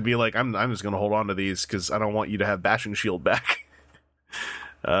 Yeah, I'd be like, I'm just going to hold on to these because I don't want you to have bashing shield back.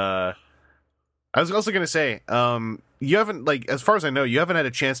 I was also going to say, you haven't, like, as far as I know, you haven't had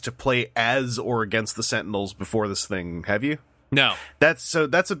a chance to play as or against the Sentinels before this thing, have you? No. That's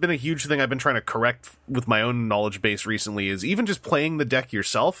been a huge thing I've been trying to correct with my own knowledge base recently, is even just playing the deck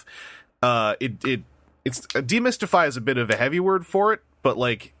yourself. It's demystify is a bit of a heavy word for it, but,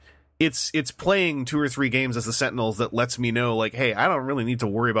 like, it's playing 2 or 3 games as the Sentinels that lets me know, like, hey, I don't really need to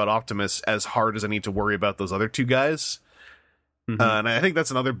worry about Optimus as hard as I need to worry about those other 2 guys. Mm-hmm. And I think that's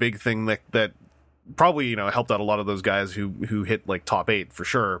another big thing that probably, you know, helped out a lot of those guys who hit, like, top 8 for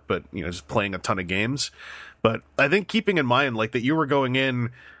sure, but, you know, just playing a ton of games. But I think keeping in mind, like, that you were going in,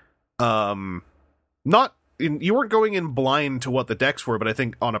 you weren't going in blind to what the decks were, but I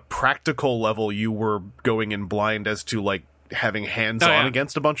think on a practical level, you were going in blind as to, like, having hands-on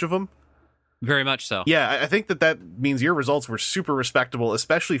against a bunch of them. Very much so. Yeah, I think that means your results were super respectable,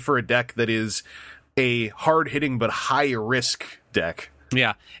 especially for a deck that is a hard-hitting but high-risk deck.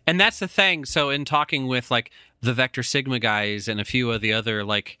 Yeah, and that's the thing. So in talking with, like, the Vector Sigma guys and a few of the other,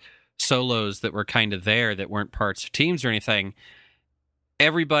 like, solos that were kind of there that weren't parts of teams or anything,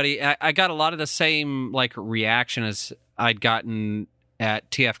 everybody... I got a lot of the same, like, reaction as I'd gotten at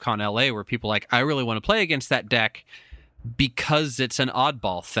TFCon LA, where people like, I really want to play against that deck because it's an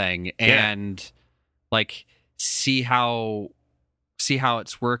oddball thing, and like see how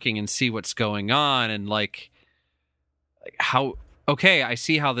it's working and see what's going on, and like how, okay, I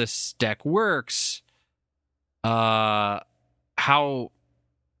see how this deck works. How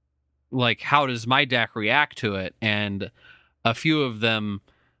does my deck react to it? And a few of them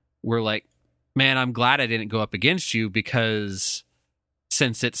were like, man, I'm glad I didn't go up against you, because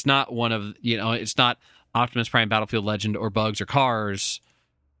since it's not one of, you know, it's not Optimus Prime, Battlefield Legend, or Bugs or Cars,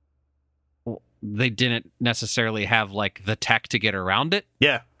 they didn't necessarily have, like, the tech to get around it.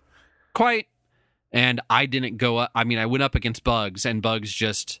 Yeah. Quite. And I didn't go up. I mean, I went up against Bugs, and Bugs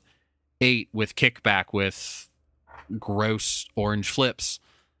just ate with kickback with gross orange flips.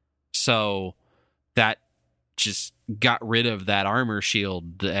 So that just got rid of that armor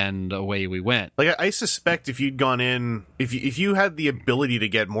shield, and away we went. Like, I suspect if you'd gone in, if you had the ability to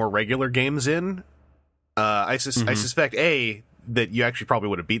get more regular games in, I suspect, A, that you actually probably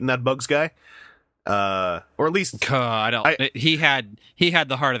would have beaten that Bugs guy. Or at least he had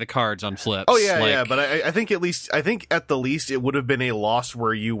the heart of the cards on flips. Oh yeah, but I think at the least it would have been a loss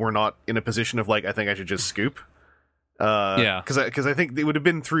where you were not in a position of like, I think I should just scoop. Because I think it would have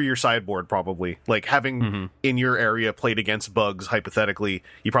been through your sideboard probably. Like having in your area played against bugs, hypothetically,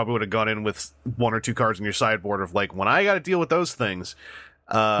 you probably would have gone in with 1 or 2 cards in your sideboard of like, when I got to deal with those things.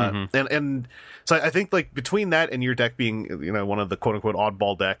 And so I think like between that and your deck being, you know, one of the quote unquote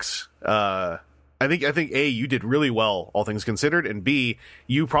oddball decks, I think A, you did really well, all things considered, and B,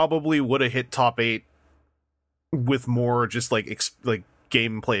 you probably would have hit top 8 with more just like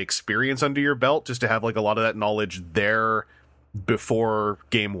gameplay experience under your belt, just to have like a lot of that knowledge there before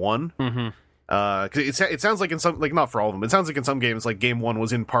game 1. Because it sounds like in some, like, not for all of them, it sounds like in some games like game 1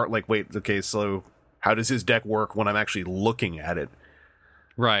 was in part like, wait, okay, so how does his deck work when I'm actually looking at it?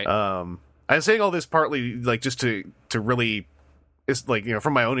 Right. I'm saying all this partly like just to really, it's like, you know,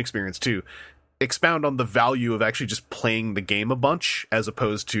 from my own experience too, expound on the value of actually just playing the game a bunch as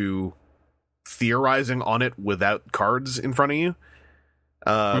opposed to theorizing on it without cards in front of you.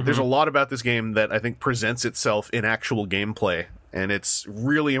 There's a lot about this game that I think presents itself in actual gameplay, and it's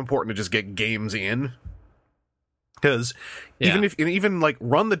really important to just get games in, because even like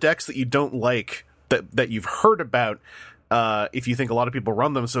run the decks that you don't like, that you've heard about, if you think a lot of people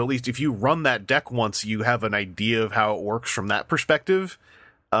run them, so at least if you run that deck once, you have an idea of how it works from that perspective.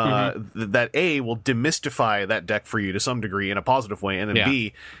 That A, will demystify that deck for you to some degree in a positive way, and then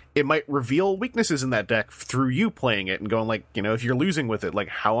B, it might reveal weaknesses in that deck through you playing it and going like, you know, if you're losing with it, like,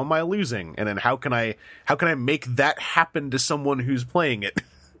 how am I losing? And then how can I make that happen to someone who's playing it?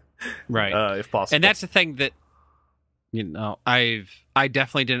 Right. If possible. And that's the thing that, you know, I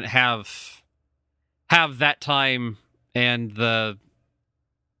definitely didn't have that time and the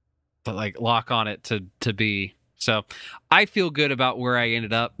like lock on it to be. So I feel good about where I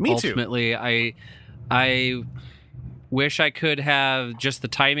ended up. Me ultimately, too. I wish I could have just the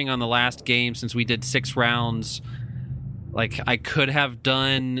timing on the last game, since we did 6 rounds. Like, I could have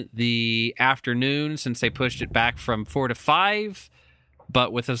done the afternoon since they pushed it back from 4 to 5.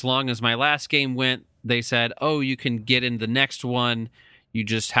 But with as long as my last game went, they said, oh, you can get in the next one. You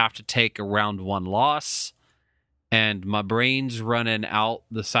just have to take a round 1 loss. And my brain's running out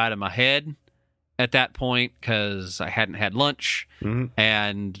the side of my head at that point, because I hadn't had lunch,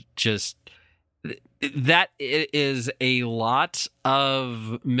 and just that is a lot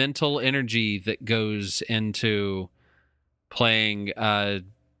of mental energy that goes into playing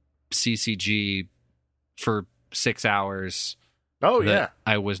CCG for 6 hours. Oh yeah,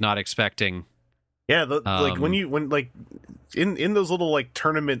 I was not expecting. Yeah, like when like in those little like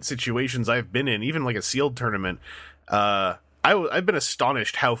tournament situations I've been in, even like a sealed tournament, I've been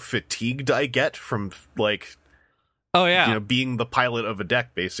astonished how fatigued I get from like, oh yeah, you know, being the pilot of a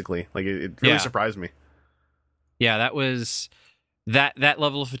deck basically. Like it really surprised me. Yeah, that was that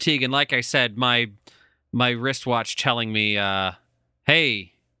level of fatigue, and like I said, my wristwatch telling me,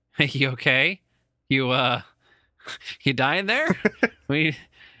 "Hey, you okay? You dying there? we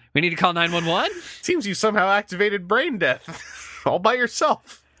need to call 911." Seems you somehow activated brain death all by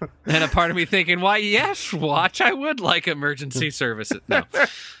yourself. And a part of me thinking, why, yes, watch, I would like emergency services. No,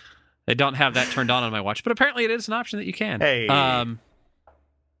 they don't have that turned on my watch, but apparently it is an option that you can. Hey.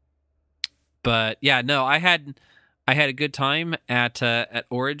 But yeah, no, I had a good time at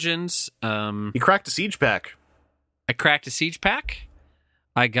Origins. You cracked a siege pack. I cracked a siege pack.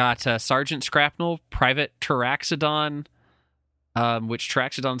 I got Sergeant Scrapnel, Private Taraxodon, which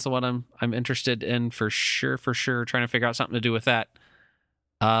Taraxodon's the one I'm interested in for sure. Trying to figure out something to do with that.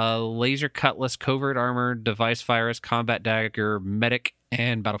 Laser Cutlass, Covert Armor, Device Virus, Combat Dagger, Medic,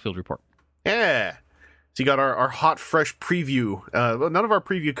 and Battlefield Report. Yeah. So you got our hot, fresh preview. Well, none of our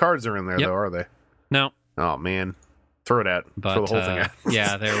preview cards are in there, though, are they? No. Oh, man. Throw it out. But, throw the whole thing out.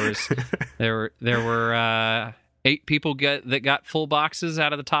 Yeah, there were 8 people that got full boxes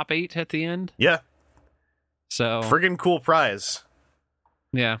out of the top 8 at the end. Yeah. So friggin' cool prize.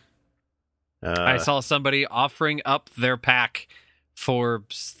 Yeah. I saw somebody offering up their pack for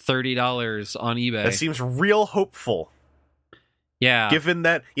 $30 on eBay. That seems real hopeful. Yeah. Given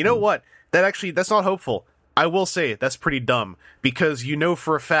that, you know what? That's not hopeful. I will say that's pretty dumb, because you know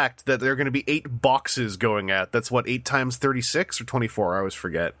for a fact that there are going to be 8 boxes going at. That's what, 8 times 36 or 24? I always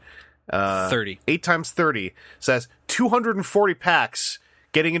forget. 30. 8 times 30. So that's 240 packs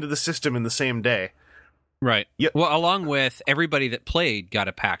getting into the system in the same day. Right. Yep. Well, along with everybody that played got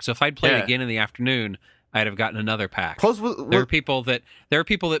a pack. So if I'd played again in the afternoon, I'd have gotten another pack. Plus, there are people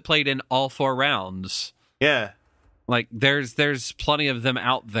that played in all 4 rounds. Yeah. Like there's plenty of them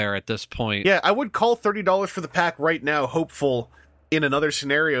out there at this point. Yeah, I would call $30 for the pack right now hopeful in another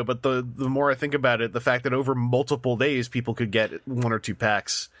scenario, but the more I think about it, the fact that over multiple days people could get 1 or 2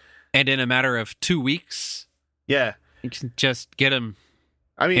 packs, and in a matter of 2 weeks, yeah, you can just get them.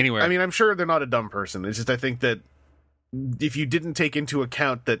 Anywhere. I mean, I'm sure they're not a dumb person. It's just I think that if you didn't take into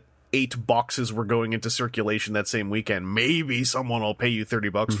account that 8 boxes were going into circulation that same weekend, maybe someone will pay you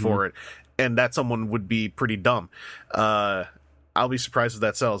 $30 for it, and that someone would be pretty dumb. I'll be surprised if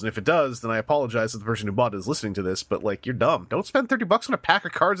that sells, and if it does, then I apologize if the person who bought it is listening to this, but, like, you're dumb. Don't spend $30 on a pack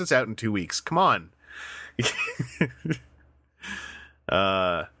of cards that's out in 2 weeks. Come on.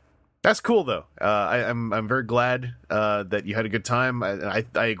 That's cool, though. I'm very glad that you had a good time. I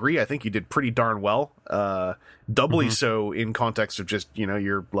agree. I think you did pretty darn well. Doubly so in context of just,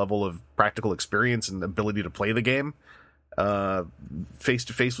 your level of practical experience and ability to play the game face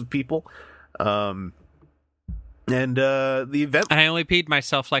to face with people. And the event, I only peed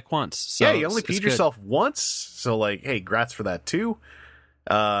myself like once. So yeah, you only peed yourself once. So, like, hey, grats for that too.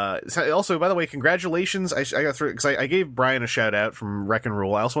 Also, by the way, congratulations. I got through because I gave Brian a shout out from Wreck and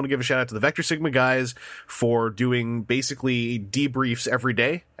Rule. I also want to give a shout out to the Vector Sigma guys for doing basically debriefs every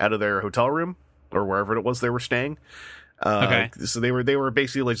day out of their hotel room or wherever it was they were staying. Okay. So they were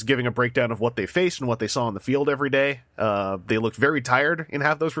basically like just giving a breakdown of what they faced and what they saw in the field every day. They looked very tired in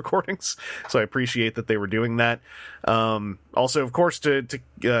half those recordings, so I appreciate that they were doing that. Also, of course, to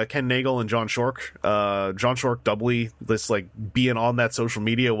Ken Nagel and John Shork. John Shork doubly this like being on that social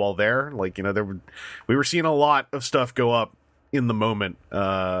media while there. Like, we were seeing a lot of stuff go up in the moment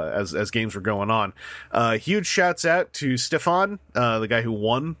as games were going on. Huge shouts out to Stefan, the guy who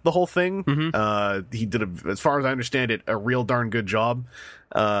won the whole thing. He did, as far as I understand it, a real darn good job.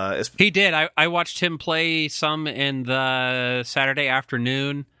 He did. I watched him play some in the Saturday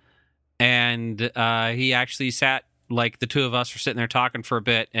afternoon, and he actually sat, like, the two of us were sitting there talking for a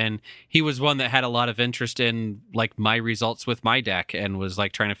bit, and he was one that had a lot of interest in, like, my results with my deck and was,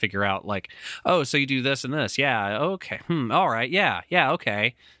 like, trying to figure out, like, oh, so you do this and this. Yeah, okay. All right. Yeah,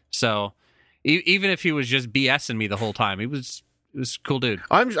 okay. So even if he was just BSing me the whole time, it was a cool dude.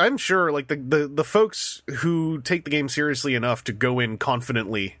 I'm sure, like, the folks who take the game seriously enough to go in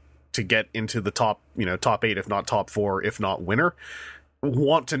confidently to get into the top 8, if not top 4, if not winner,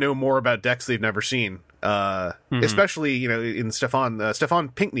 want to know more about decks they've never seen. Especially, in Stefan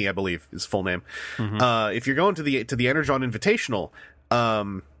Pinkney, I believe is his full name. If you're going to the Energon Invitational,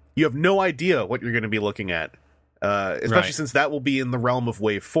 you have no idea what you're going to be looking at. Especially since that will be in the realm of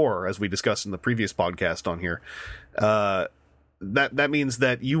Wave 4, as we discussed in the previous podcast on here. That means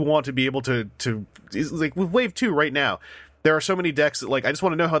that you want to be able to like with Wave 2 right now, there are so many decks that, like, I just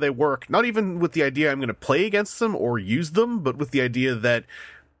want to know how they work, not even with the idea I'm going to play against them or use them, but with the idea that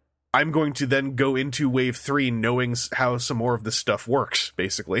I'm going to then go into Wave 3 knowing how some more of this stuff works,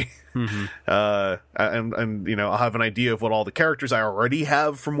 basically. And I'll have an idea of what all the characters I already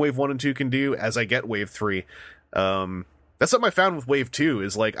have from Wave 1 and 2 can do as I get Wave 3. That's something I found with Wave 2,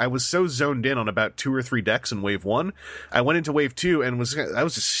 is, like, I was so zoned in on about 2 or 3 decks in Wave 1. I went into Wave 2 and I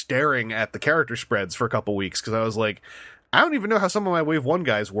was just staring at the character spreads for a couple weeks, because I was like, I don't even know how some of my Wave 1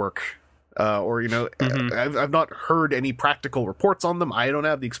 guys work. I've not heard any practical reports on them. I don't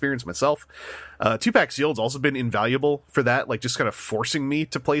have the experience myself. 2-pack Sealed's also been invaluable for that, like, just kind of forcing me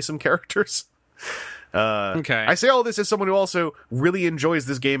to play some characters. Okay. I say all this as someone who also really enjoys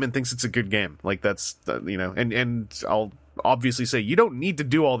this game and thinks it's a good game. Like, that's, and I'll obviously say you don't need to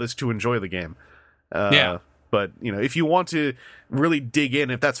do all this to enjoy the game. But, if you want to really dig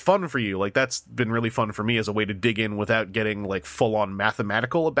in, if that's fun for you, like, that's been really fun for me as a way to dig in without getting, like, full-on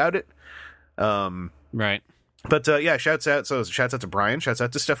mathematical about it. Right. But, shouts out to Brian, shouts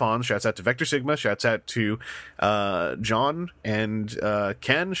out to Stefan, shouts out to Vector Sigma, shouts out to John and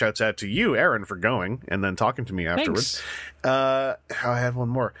Ken, shouts out to you, Aaron, for going and then talking to me afterwards. I have one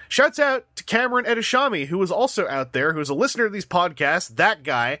more. Shouts out to Cameron Edishami, who was also out there, who was a listener to these podcasts, that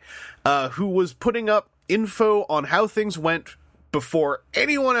guy, who was putting up info on how things went before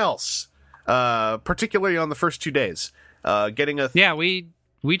anyone else, particularly on the first 2 days.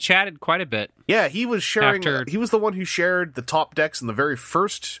 We chatted quite a bit. Yeah, he was sharing. He was the one who shared the top decks in the very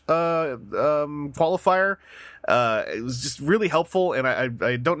first qualifier. It was just really helpful, and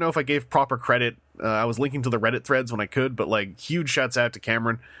I don't know if I gave proper credit. I was linking to the Reddit threads when I could, but, like, huge shouts out to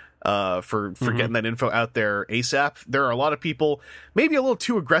Cameron for getting that info out there ASAP. There are a lot of people maybe a little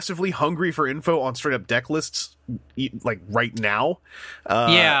too aggressively hungry for info on straight up deck lists, like, right now.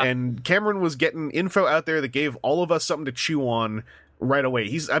 And Cameron was getting info out there that gave all of us something to chew on right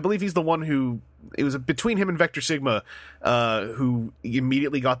away. I believe he's the one who, it was between him and Vector Sigma, who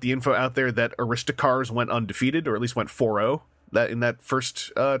immediately got the info out there that Aristocars went undefeated, or at least went 4-0 in that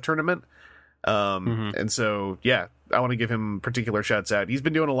first tournament. And so, to give him particular shouts out. He's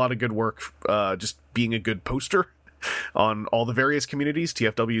been doing a lot of good work, just being a good poster on all the various communities,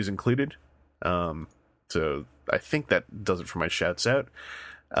 TFWs included. So I think that does it for my shouts out.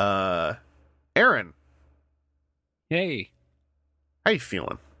 Aaron. Hey. How you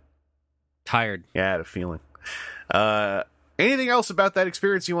feeling? Tired. Yeah, I had a feeling. Anything else about that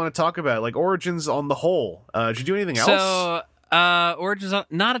experience you want to talk about? Like Origins on the whole. Did you do anything else? So, Origins,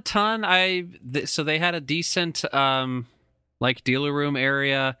 not a ton. So they had a decent, like dealer room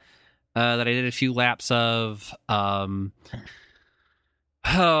area, that I did a few laps of. Trying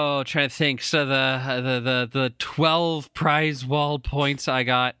to think. So the 12 prize wall points I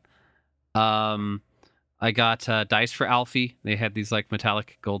got, dice for Alfie. They had these like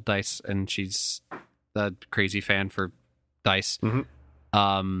metallic gold dice, and she's a crazy fan for dice.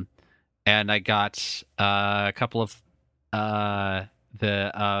 Mm-hmm. And I got a couple of the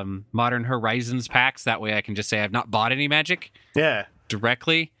Modern Horizons packs. That way I can just say I've not bought any Magic. Yeah.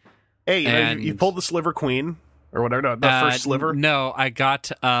 Directly. Hey, you pulled the Sliver Queen or whatever. No, the first Sliver. No, I got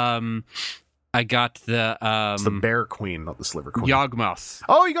the it's the Bear Queen, not the Sliver Queen. Yawgmoth.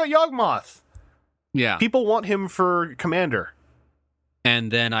 Oh, you got Yawgmoth. Yeah. People want him for Commander.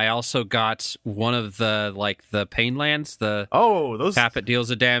 And then I also got one of the Pain Lands. Those tap it deals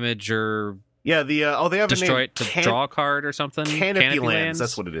a damage or they have destroy it to draw a card or something. Canopy Lands.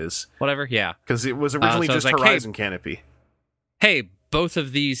 That's what it is. Whatever. Yeah, because it was originally just Horizon Canopy. Hey, both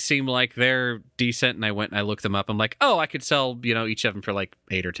of these seem like they're decent, and I went and I looked them up. I'm like, oh, I could sell each of them for like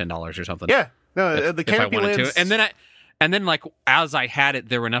 $8 or $10 or something. Yeah, no, the Canopy if I wanted Lands. to. And then like as I had it,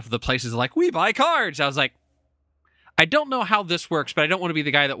 there were enough of the places like we buy cards. I was like, I don't know how this works, but I don't want to be the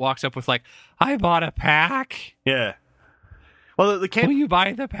guy that walks up with like, I bought a pack. Yeah. Well, will you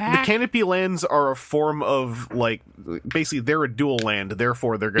buy the pack? The Canopy Lands are a form of like basically they're a dual land,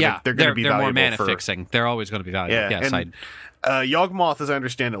 therefore they're gonna be valuable. They're more mana fixing. They're always going to be valuable. Yeah, yes, and Yawgmoth, as I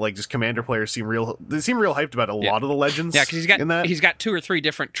understand it, like just Commander players seem real hyped about a lot of the legends. Yeah, because he's got 2 or 3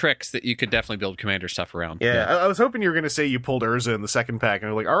 different tricks that you could definitely build Commander stuff around. Yeah. I was hoping you were going to say you pulled Urza in the second pack, and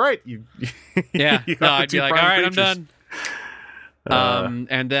I'm like, all right, you I'd be like, all right, creatures. I'm done.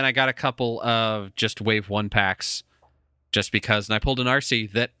 And then I got a couple of just Wave 1 packs, just because, and I pulled an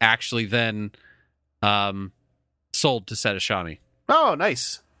RC that actually then sold to Setashami. Oh,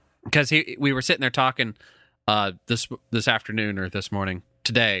 nice. Because we were sitting there talking this afternoon or this morning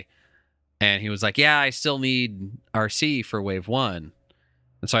today, and he was like, yeah, I still need RC for Wave 1.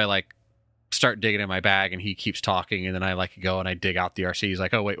 And so I like start digging in my bag, and he keeps talking, and then I like go and I dig out the RC. He's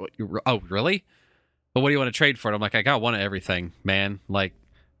like, oh wait, oh really? But what do you want to trade for it? I'm like, I got one of everything, man. Like,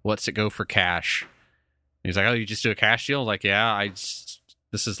 what's it go for cash? And he's like, oh, you just do a cash deal? I'm like, yeah,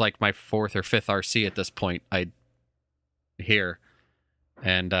 this is like my 4th or 5th RC at this point.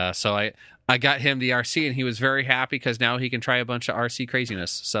 And so I got him the RC, and he was very happy because now he can try a bunch of RC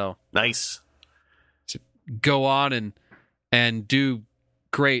craziness. So nice. So go on and do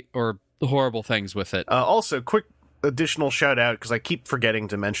great or horrible things with it. Also, quick additional shout out, because I keep forgetting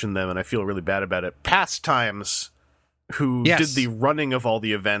to mention them and I feel really bad about it. Pastimes, who did the running of all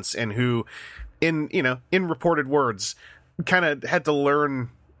the events and who, in reported words, kind of had to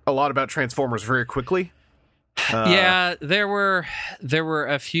learn a lot about Transformers very quickly. Yeah, there were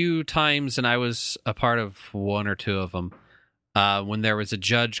a few times, and I was a part of 1 or 2 of them, when there was a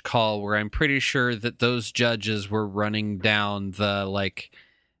judge call where I'm pretty sure that those judges were running down the like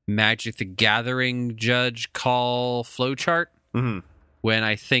Magic the Gathering judge call flowchart. Mm-hmm. When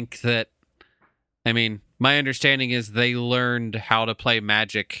I think that, I mean, my understanding is they learned how to play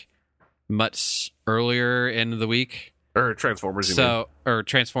Magic much earlier in the week, or Transformers,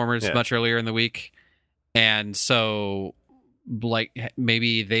 much earlier in the week. And so, like,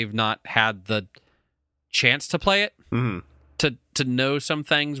 maybe they've not had the chance to play it, to know some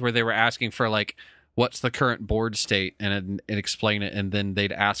things where they were asking for, like, what's the current board state, and explain it, and then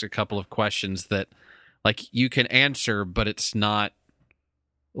they'd ask a couple of questions that, like, you can answer, but it's not,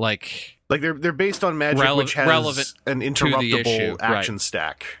 like they're based on Magic, which has relevant an interruptible action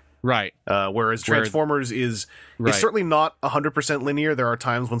stack. Right. Whereas Transformers is certainly not 100% linear. There are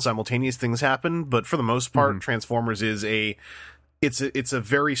times when simultaneous things happen, but for the most part, Transformers is it's a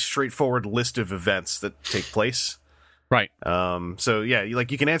very straightforward list of events that take place. Right. So yeah,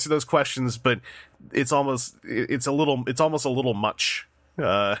 you can answer those questions, but it's almost a little much.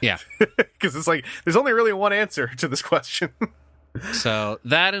 Yeah. Because it's like there's only really one answer to this question. So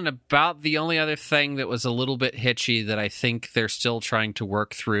that, and about the only other thing that was a little bit hitchy that I think they're still trying to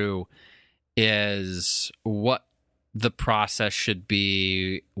work through is what the process should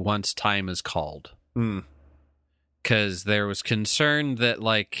be once time is called. Because there was concern that,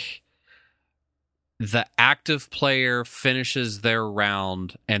 like, the active player finishes their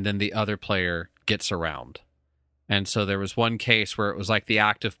round and then the other player gets a round. And so there was one case where it was like the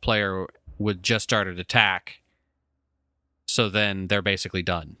active player would just start an attack, so then they're basically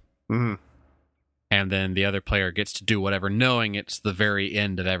done. Mm-hmm. And then the other player gets to do whatever, knowing it's the very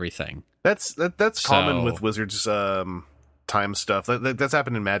end of everything. That's common with Wizards time stuff. That's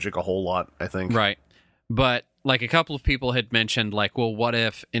happened in Magic a whole lot, I think. Right. But like a couple of people had mentioned, like, well, what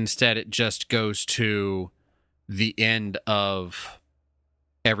if instead it just goes to the end of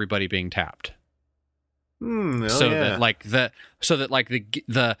everybody being tapped? That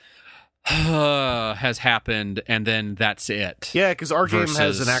the has happened and then that's it. Yeah, because our game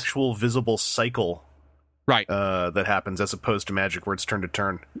has an actual visible cycle, right? That happens as opposed to Magic, where it's turn to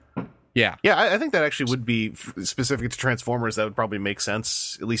turn. Yeah, I think that actually would be specific to Transformers. That would probably make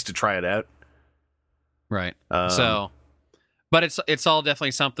sense, at least to try it out. Right. But it's all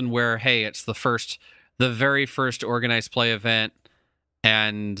definitely something where, hey, it's the very first organized play event,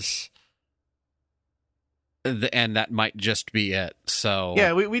 and that might just be it. So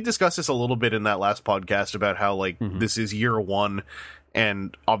yeah, we discussed this a little bit in that last podcast about how this is year one,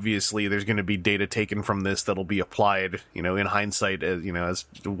 and obviously there's going to be data taken from this that'll be applied, in hindsight, as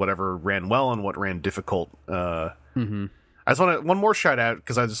whatever ran well and what ran difficult. I just want one more shout out,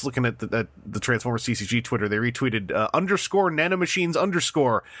 because I was just looking at the Transformers TCG Twitter. They retweeted _Nanomachines_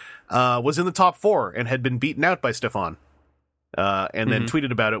 was in the top 4 and had been beaten out by Stefan, and then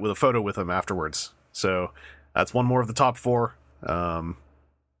tweeted about it with a photo with him afterwards. So that's one more of the top 4. And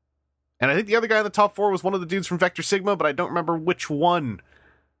I think the other guy in the top 4 was one of the dudes from Vector Sigma, but I don't remember which one.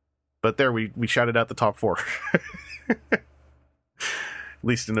 But there, we shouted out the top 4. At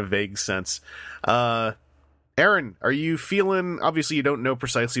least in a vague sense. Aaron, are you feeling, obviously you don't know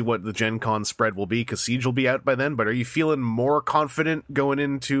precisely what the Gen Con spread will be, because Siege will be out by then, but are you feeling more confident going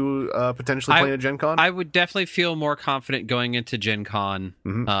into potentially playing a Gen Con? I would definitely feel more confident going into Gen Con.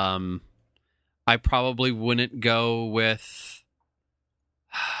 Mm-hmm. I probably wouldn't go with...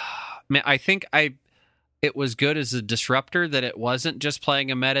 Man, I think it was good as a disruptor that it wasn't just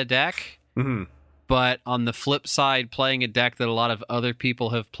playing a meta deck. Mm-hmm. But on the flip side, playing a deck that a lot of other people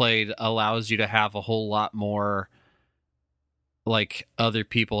have played allows you to have a whole lot more, like, other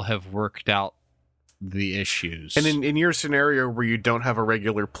people have worked out the issues. And in your scenario where you don't have a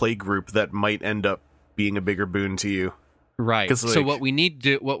regular play group, that might end up being a bigger boon to you. Right. So what we need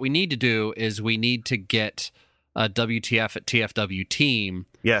to do is we need to get a WTF at TFW team.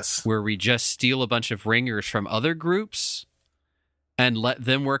 Yes. Where we just steal a bunch of ringers from other groups and let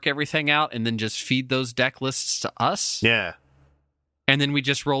them work everything out, and then just feed those deck lists to us. Yeah. And then we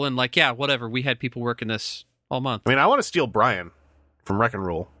just roll in like, yeah, whatever. We had people working this all month. I mean, I want to steal Brian from Wreck and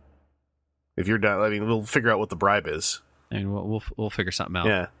Roll. If you're done, I mean, we'll figure out what the bribe is. And we'll figure something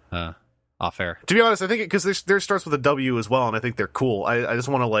out. Yeah. Off air. To be honest, I think because theirs starts with a W as well, and I think they're cool. I just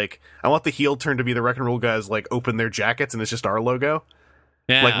want to I want the heel turn to be the Wreck and Roll guys open their jackets and it's just our logo.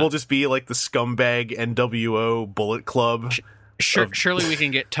 Yeah. We'll just be like the scumbag NWO Bullet Club. Surely we can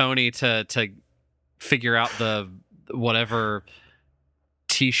get Tony to figure out the whatever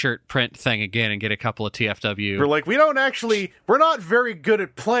t-shirt print thing again and get a couple of TFW. We're not very good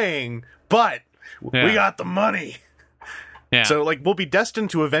at playing, but we got the money. Yeah. So we'll be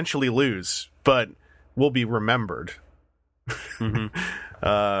destined to eventually lose, but we'll be remembered. Mm-hmm.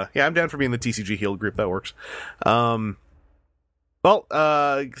 I'm down for being the TCG heel group. That works.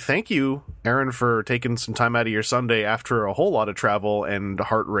 Thank you, Aaron, for taking some time out of your Sunday after a whole lot of travel and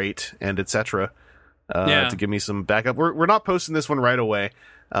heart rate and etc. To give me some backup. We're not posting this one right away.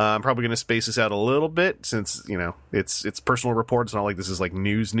 I'm probably going to space this out a little bit since it's personal reports. It's not like this is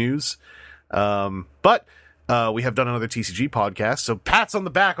news. But we have done another TCG podcast, so pats on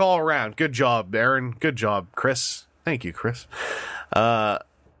the back all around. Good job, Aaron. Good job, Chris. Thank you, Chris. We're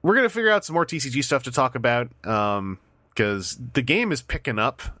going to figure out some more TCG stuff to talk about. Because the game is picking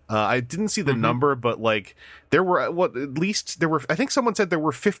up. I didn't see the number, but there were I think someone said there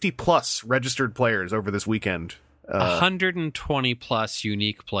were 50 plus registered players over this weekend. 120 plus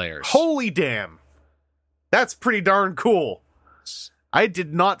unique players. Holy damn. That's pretty darn cool. I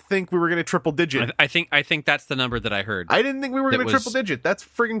did not think we were going to triple digit. I think that's the number that I heard. I didn't think we were going to triple digit. That's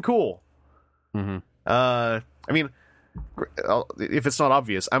friggin' cool. Mm-hmm. I mean, if it's not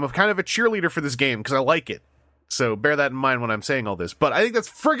obvious, I'm kind of a cheerleader for this game because I like it. So bear that in mind when I'm saying all this. But I think that's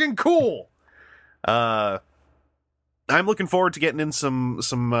friggin' cool. I'm looking forward to getting in some.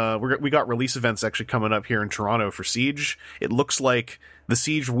 We got release events actually coming up here in Toronto for Siege. It looks like the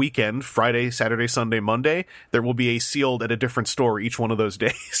Siege weekend, Friday, Saturday, Sunday, Monday, there will be a sealed at a different store each one of those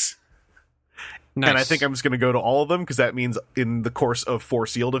days. Nice. And I think I'm just going to go to all of them, because that means in the course of 4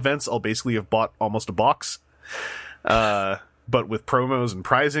 sealed events, I'll basically have bought almost a box. But with promos and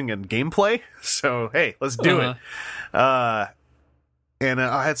pricing and gameplay. So, hey, let's do it. And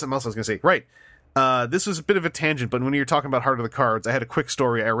I had something else I was going to say. Right. This was a bit of a tangent, but when you're talking about Heart of the Cards, I had a quick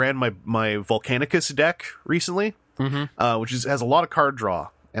story. I ran my Volcanicus deck recently, which has a lot of card draw.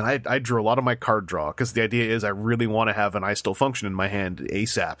 And I drew a lot of my card draw, because the idea is I really want to have an I Still Function in my hand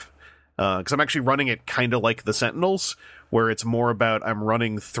ASAP. Because I'm actually running it kind of like the Sentinels, where it's more about I'm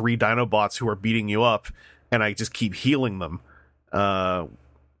running 3 Dinobots who are beating you up, and I just keep healing them.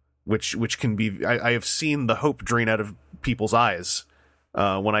 Which can be... I have seen the hope drain out of people's eyes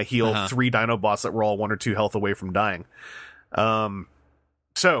when I heal 3 Dinobots that were all 1 or 2 health away from dying.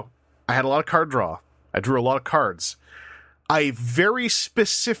 So, I had a lot of card draw. I drew a lot of cards. I very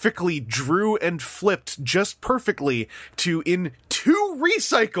specifically drew and flipped just perfectly to, in 2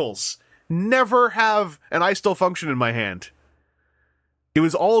 recycles, never have an I Still Function in my hand. It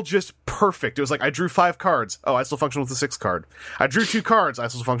was all just perfect. It was like, I drew 5 cards. Oh, I Still Function was the 6th card. I drew 2 cards. I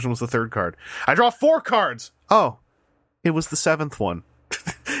Still Function was the 3rd card. I draw 4 cards. Oh, it was the 7th one.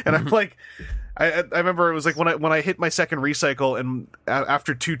 And I'm like... I remember it was like when I hit my second recycle, and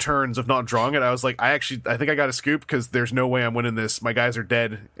after 2 turns of not drawing it, I was like, I think I got a scoop, because there's no way I'm winning this. My guys are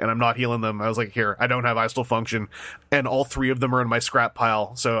dead, and I'm not healing them. I was like, here, I don't have I Still Function, and all 3 of them are in my scrap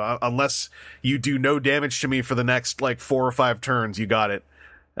pile. So unless you do no damage to me for the next like 4 or 5 turns, you got it.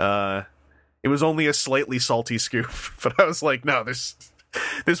 It was only a slightly salty scoop, but I was like, no, this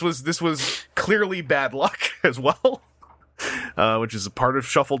was clearly bad luck as well. Which is a part of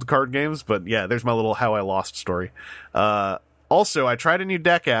shuffled card games, but yeah, there's my little how I lost story. Also, I tried a new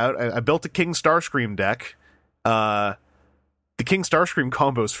deck out. I built a King Starscream deck. The King Starscream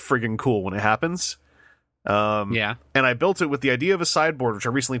combo is friggin' cool when it happens. Yeah. And I built it with the idea of a sideboard, which I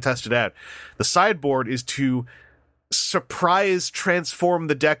recently tested out. The sideboard is to surprise transform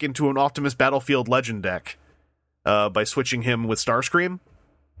the deck into an Optimus Battlefield Legend deck by switching him with Starscream.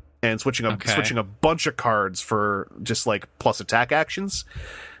 And switching a bunch of cards for just like plus attack actions.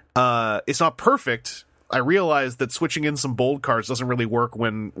 It's not perfect. I realized that switching in some bold cards doesn't really work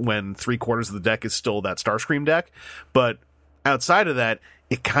when 3/4 of the deck is still that Starscream deck. But outside of that,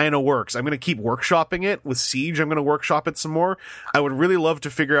 it kind of works. I'm going to keep workshopping it with Siege. I'm going to workshop it some more. I would really love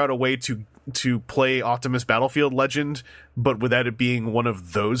to figure out a way to play Optimus Battlefield Legend, but without it being one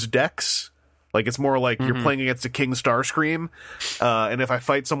of those decks. Like, it's more like you're playing against a King Starscream, and if I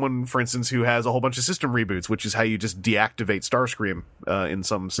fight someone, for instance, who has a whole bunch of system reboots, which is how you just deactivate Starscream in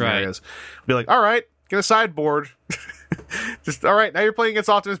some scenarios, I'll be like, all right, get a sideboard. Just, all right, now you're playing against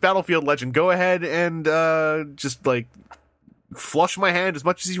Optimus Battlefield Legend. Go ahead and just, like, flush my hand as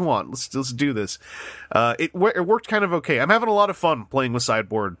much as you want. Let's do this. It worked kind of okay. I'm having a lot of fun playing with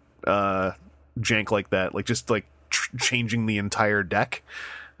sideboard jank like that, like, just, like, changing the entire deck.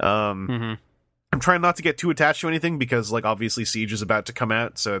 I'm trying not to get too attached to anything, because, like, obviously Siege is about to come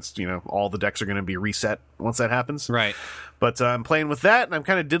out, so it's, all the decks are going to be reset once that happens. Right. But I'm playing with that, and I'm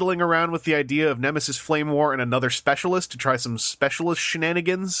kind of diddling around with the idea of Nemesis Flame War and another specialist to try some specialist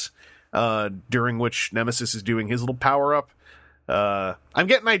shenanigans, during which Nemesis is doing his little power-up. I'm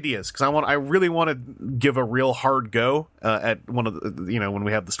getting ideas, because I really want to give a real hard go at one of the, when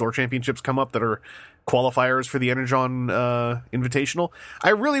we have the store championships come up that are qualifiers for the Energon Invitational. I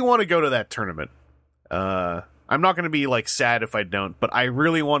really want to go to that tournament. I'm not going to be like sad if I don't, but I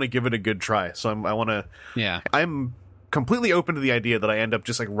really want to give it a good try. So I want to. Yeah. I'm completely open to the idea that I end up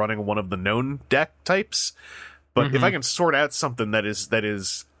just like running one of the known deck types. But if I can sort out something that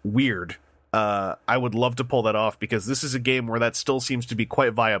is weird, I would love to pull that off, because this is a game where that still seems to be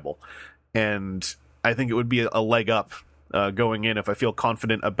quite viable, and I think it would be a leg up going in if I feel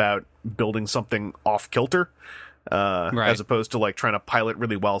confident about building something off kilter. As opposed to like trying to pilot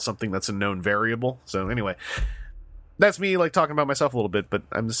really well something that's a known variable. So anyway, that's me like talking about myself a little bit, but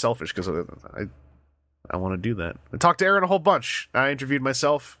I'm just selfish because I want to do that. I talked to Aaron a whole bunch. I interviewed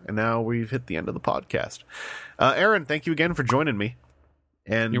myself, and now we've hit the end of the podcast. Aaron, thank you again for joining me.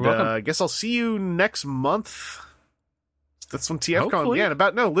 And you're welcome. I guess I'll see you next month. That's when TFCon.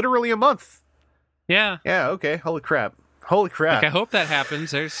 Yeah, literally a month. Yeah. Yeah. Okay. Holy crap. Like, I hope that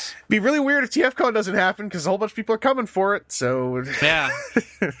happens. It'd be really weird if TFCon doesn't happen, because a whole bunch of people are coming for it, so... Yeah.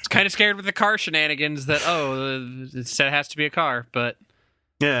 It's kind of scared with the car shenanigans that, it said it has to be a car, but...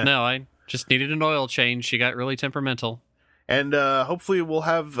 Yeah. No, I just needed an oil change. She got really temperamental. And hopefully we'll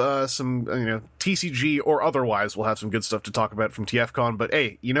have some, TCG or otherwise, we'll have some good stuff to talk about from TFCon. But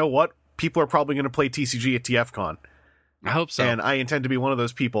hey, you know what? People are probably going to play TCG at TFCon. I hope so. And I intend to be one of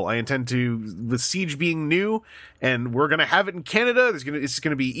those people. I intend to, with Siege being new, and we're going to have it in Canada, it's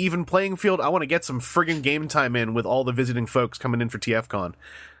going to be even playing field. I want to get some friggin' game time in with all the visiting folks coming in for TFCon.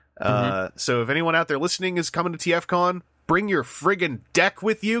 So if anyone out there listening is coming to TFCon, bring your friggin' deck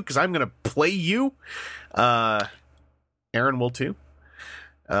with you, because I'm going to play you. Aaron will too.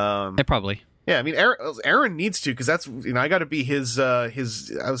 Probably. Yeah, I mean, Aaron needs to, because that's, I got to be his. I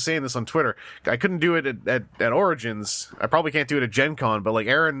was saying this on Twitter. I couldn't do it at Origins. I probably can't do it at Gen Con, but like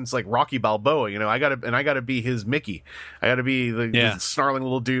Aaron's like Rocky Balboa, I gotta be his Mickey. I gotta be the snarling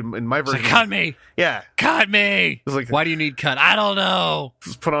little dude in my version. Like, cut me. Yeah, cut me. Like, why do you need cut? I don't know.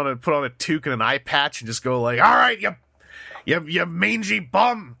 Just put on a toque and an eye patch and just go like, all right, you mangy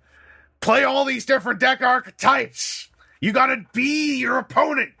bum, play all these different deck archetypes. You gotta be your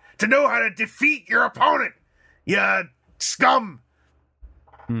opponent to know how to defeat your opponent, you scum.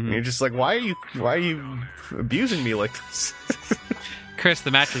 Mm-hmm. You're just like, why are you abusing me like this? Chris,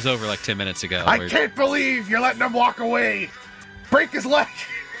 the match was over like 10 minutes ago. I can't believe you're letting him walk away. Break his leg.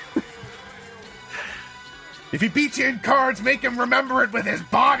 If he beats you in cards, make him remember it with his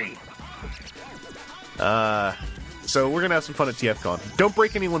body. So we're gonna have some fun at TFCon. Don't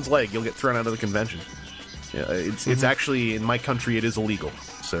break anyone's leg; you'll get thrown out of the convention. Yeah, it's actually, in my country, it is illegal.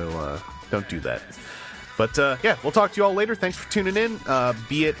 So don't do that. But we'll talk to you all later. Thanks for tuning in,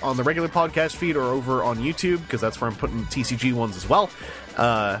 be it on the regular podcast feed or over on YouTube, because that's where I'm putting the TCG ones as well.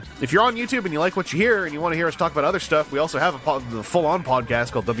 If you're on YouTube and you like what you hear and you want to hear us talk about other stuff, we also have a full-on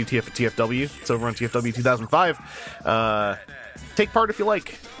podcast called WTF at TFW. It's over on TFW 2005. Take part if you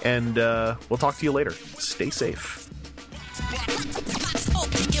like, and we'll talk to you later. Stay safe.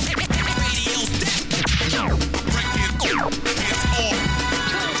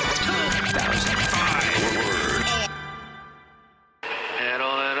 Add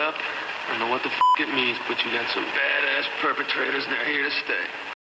all that up, I don't know what the f*** it means, but you got some badass perpetrators, and they're here to stay.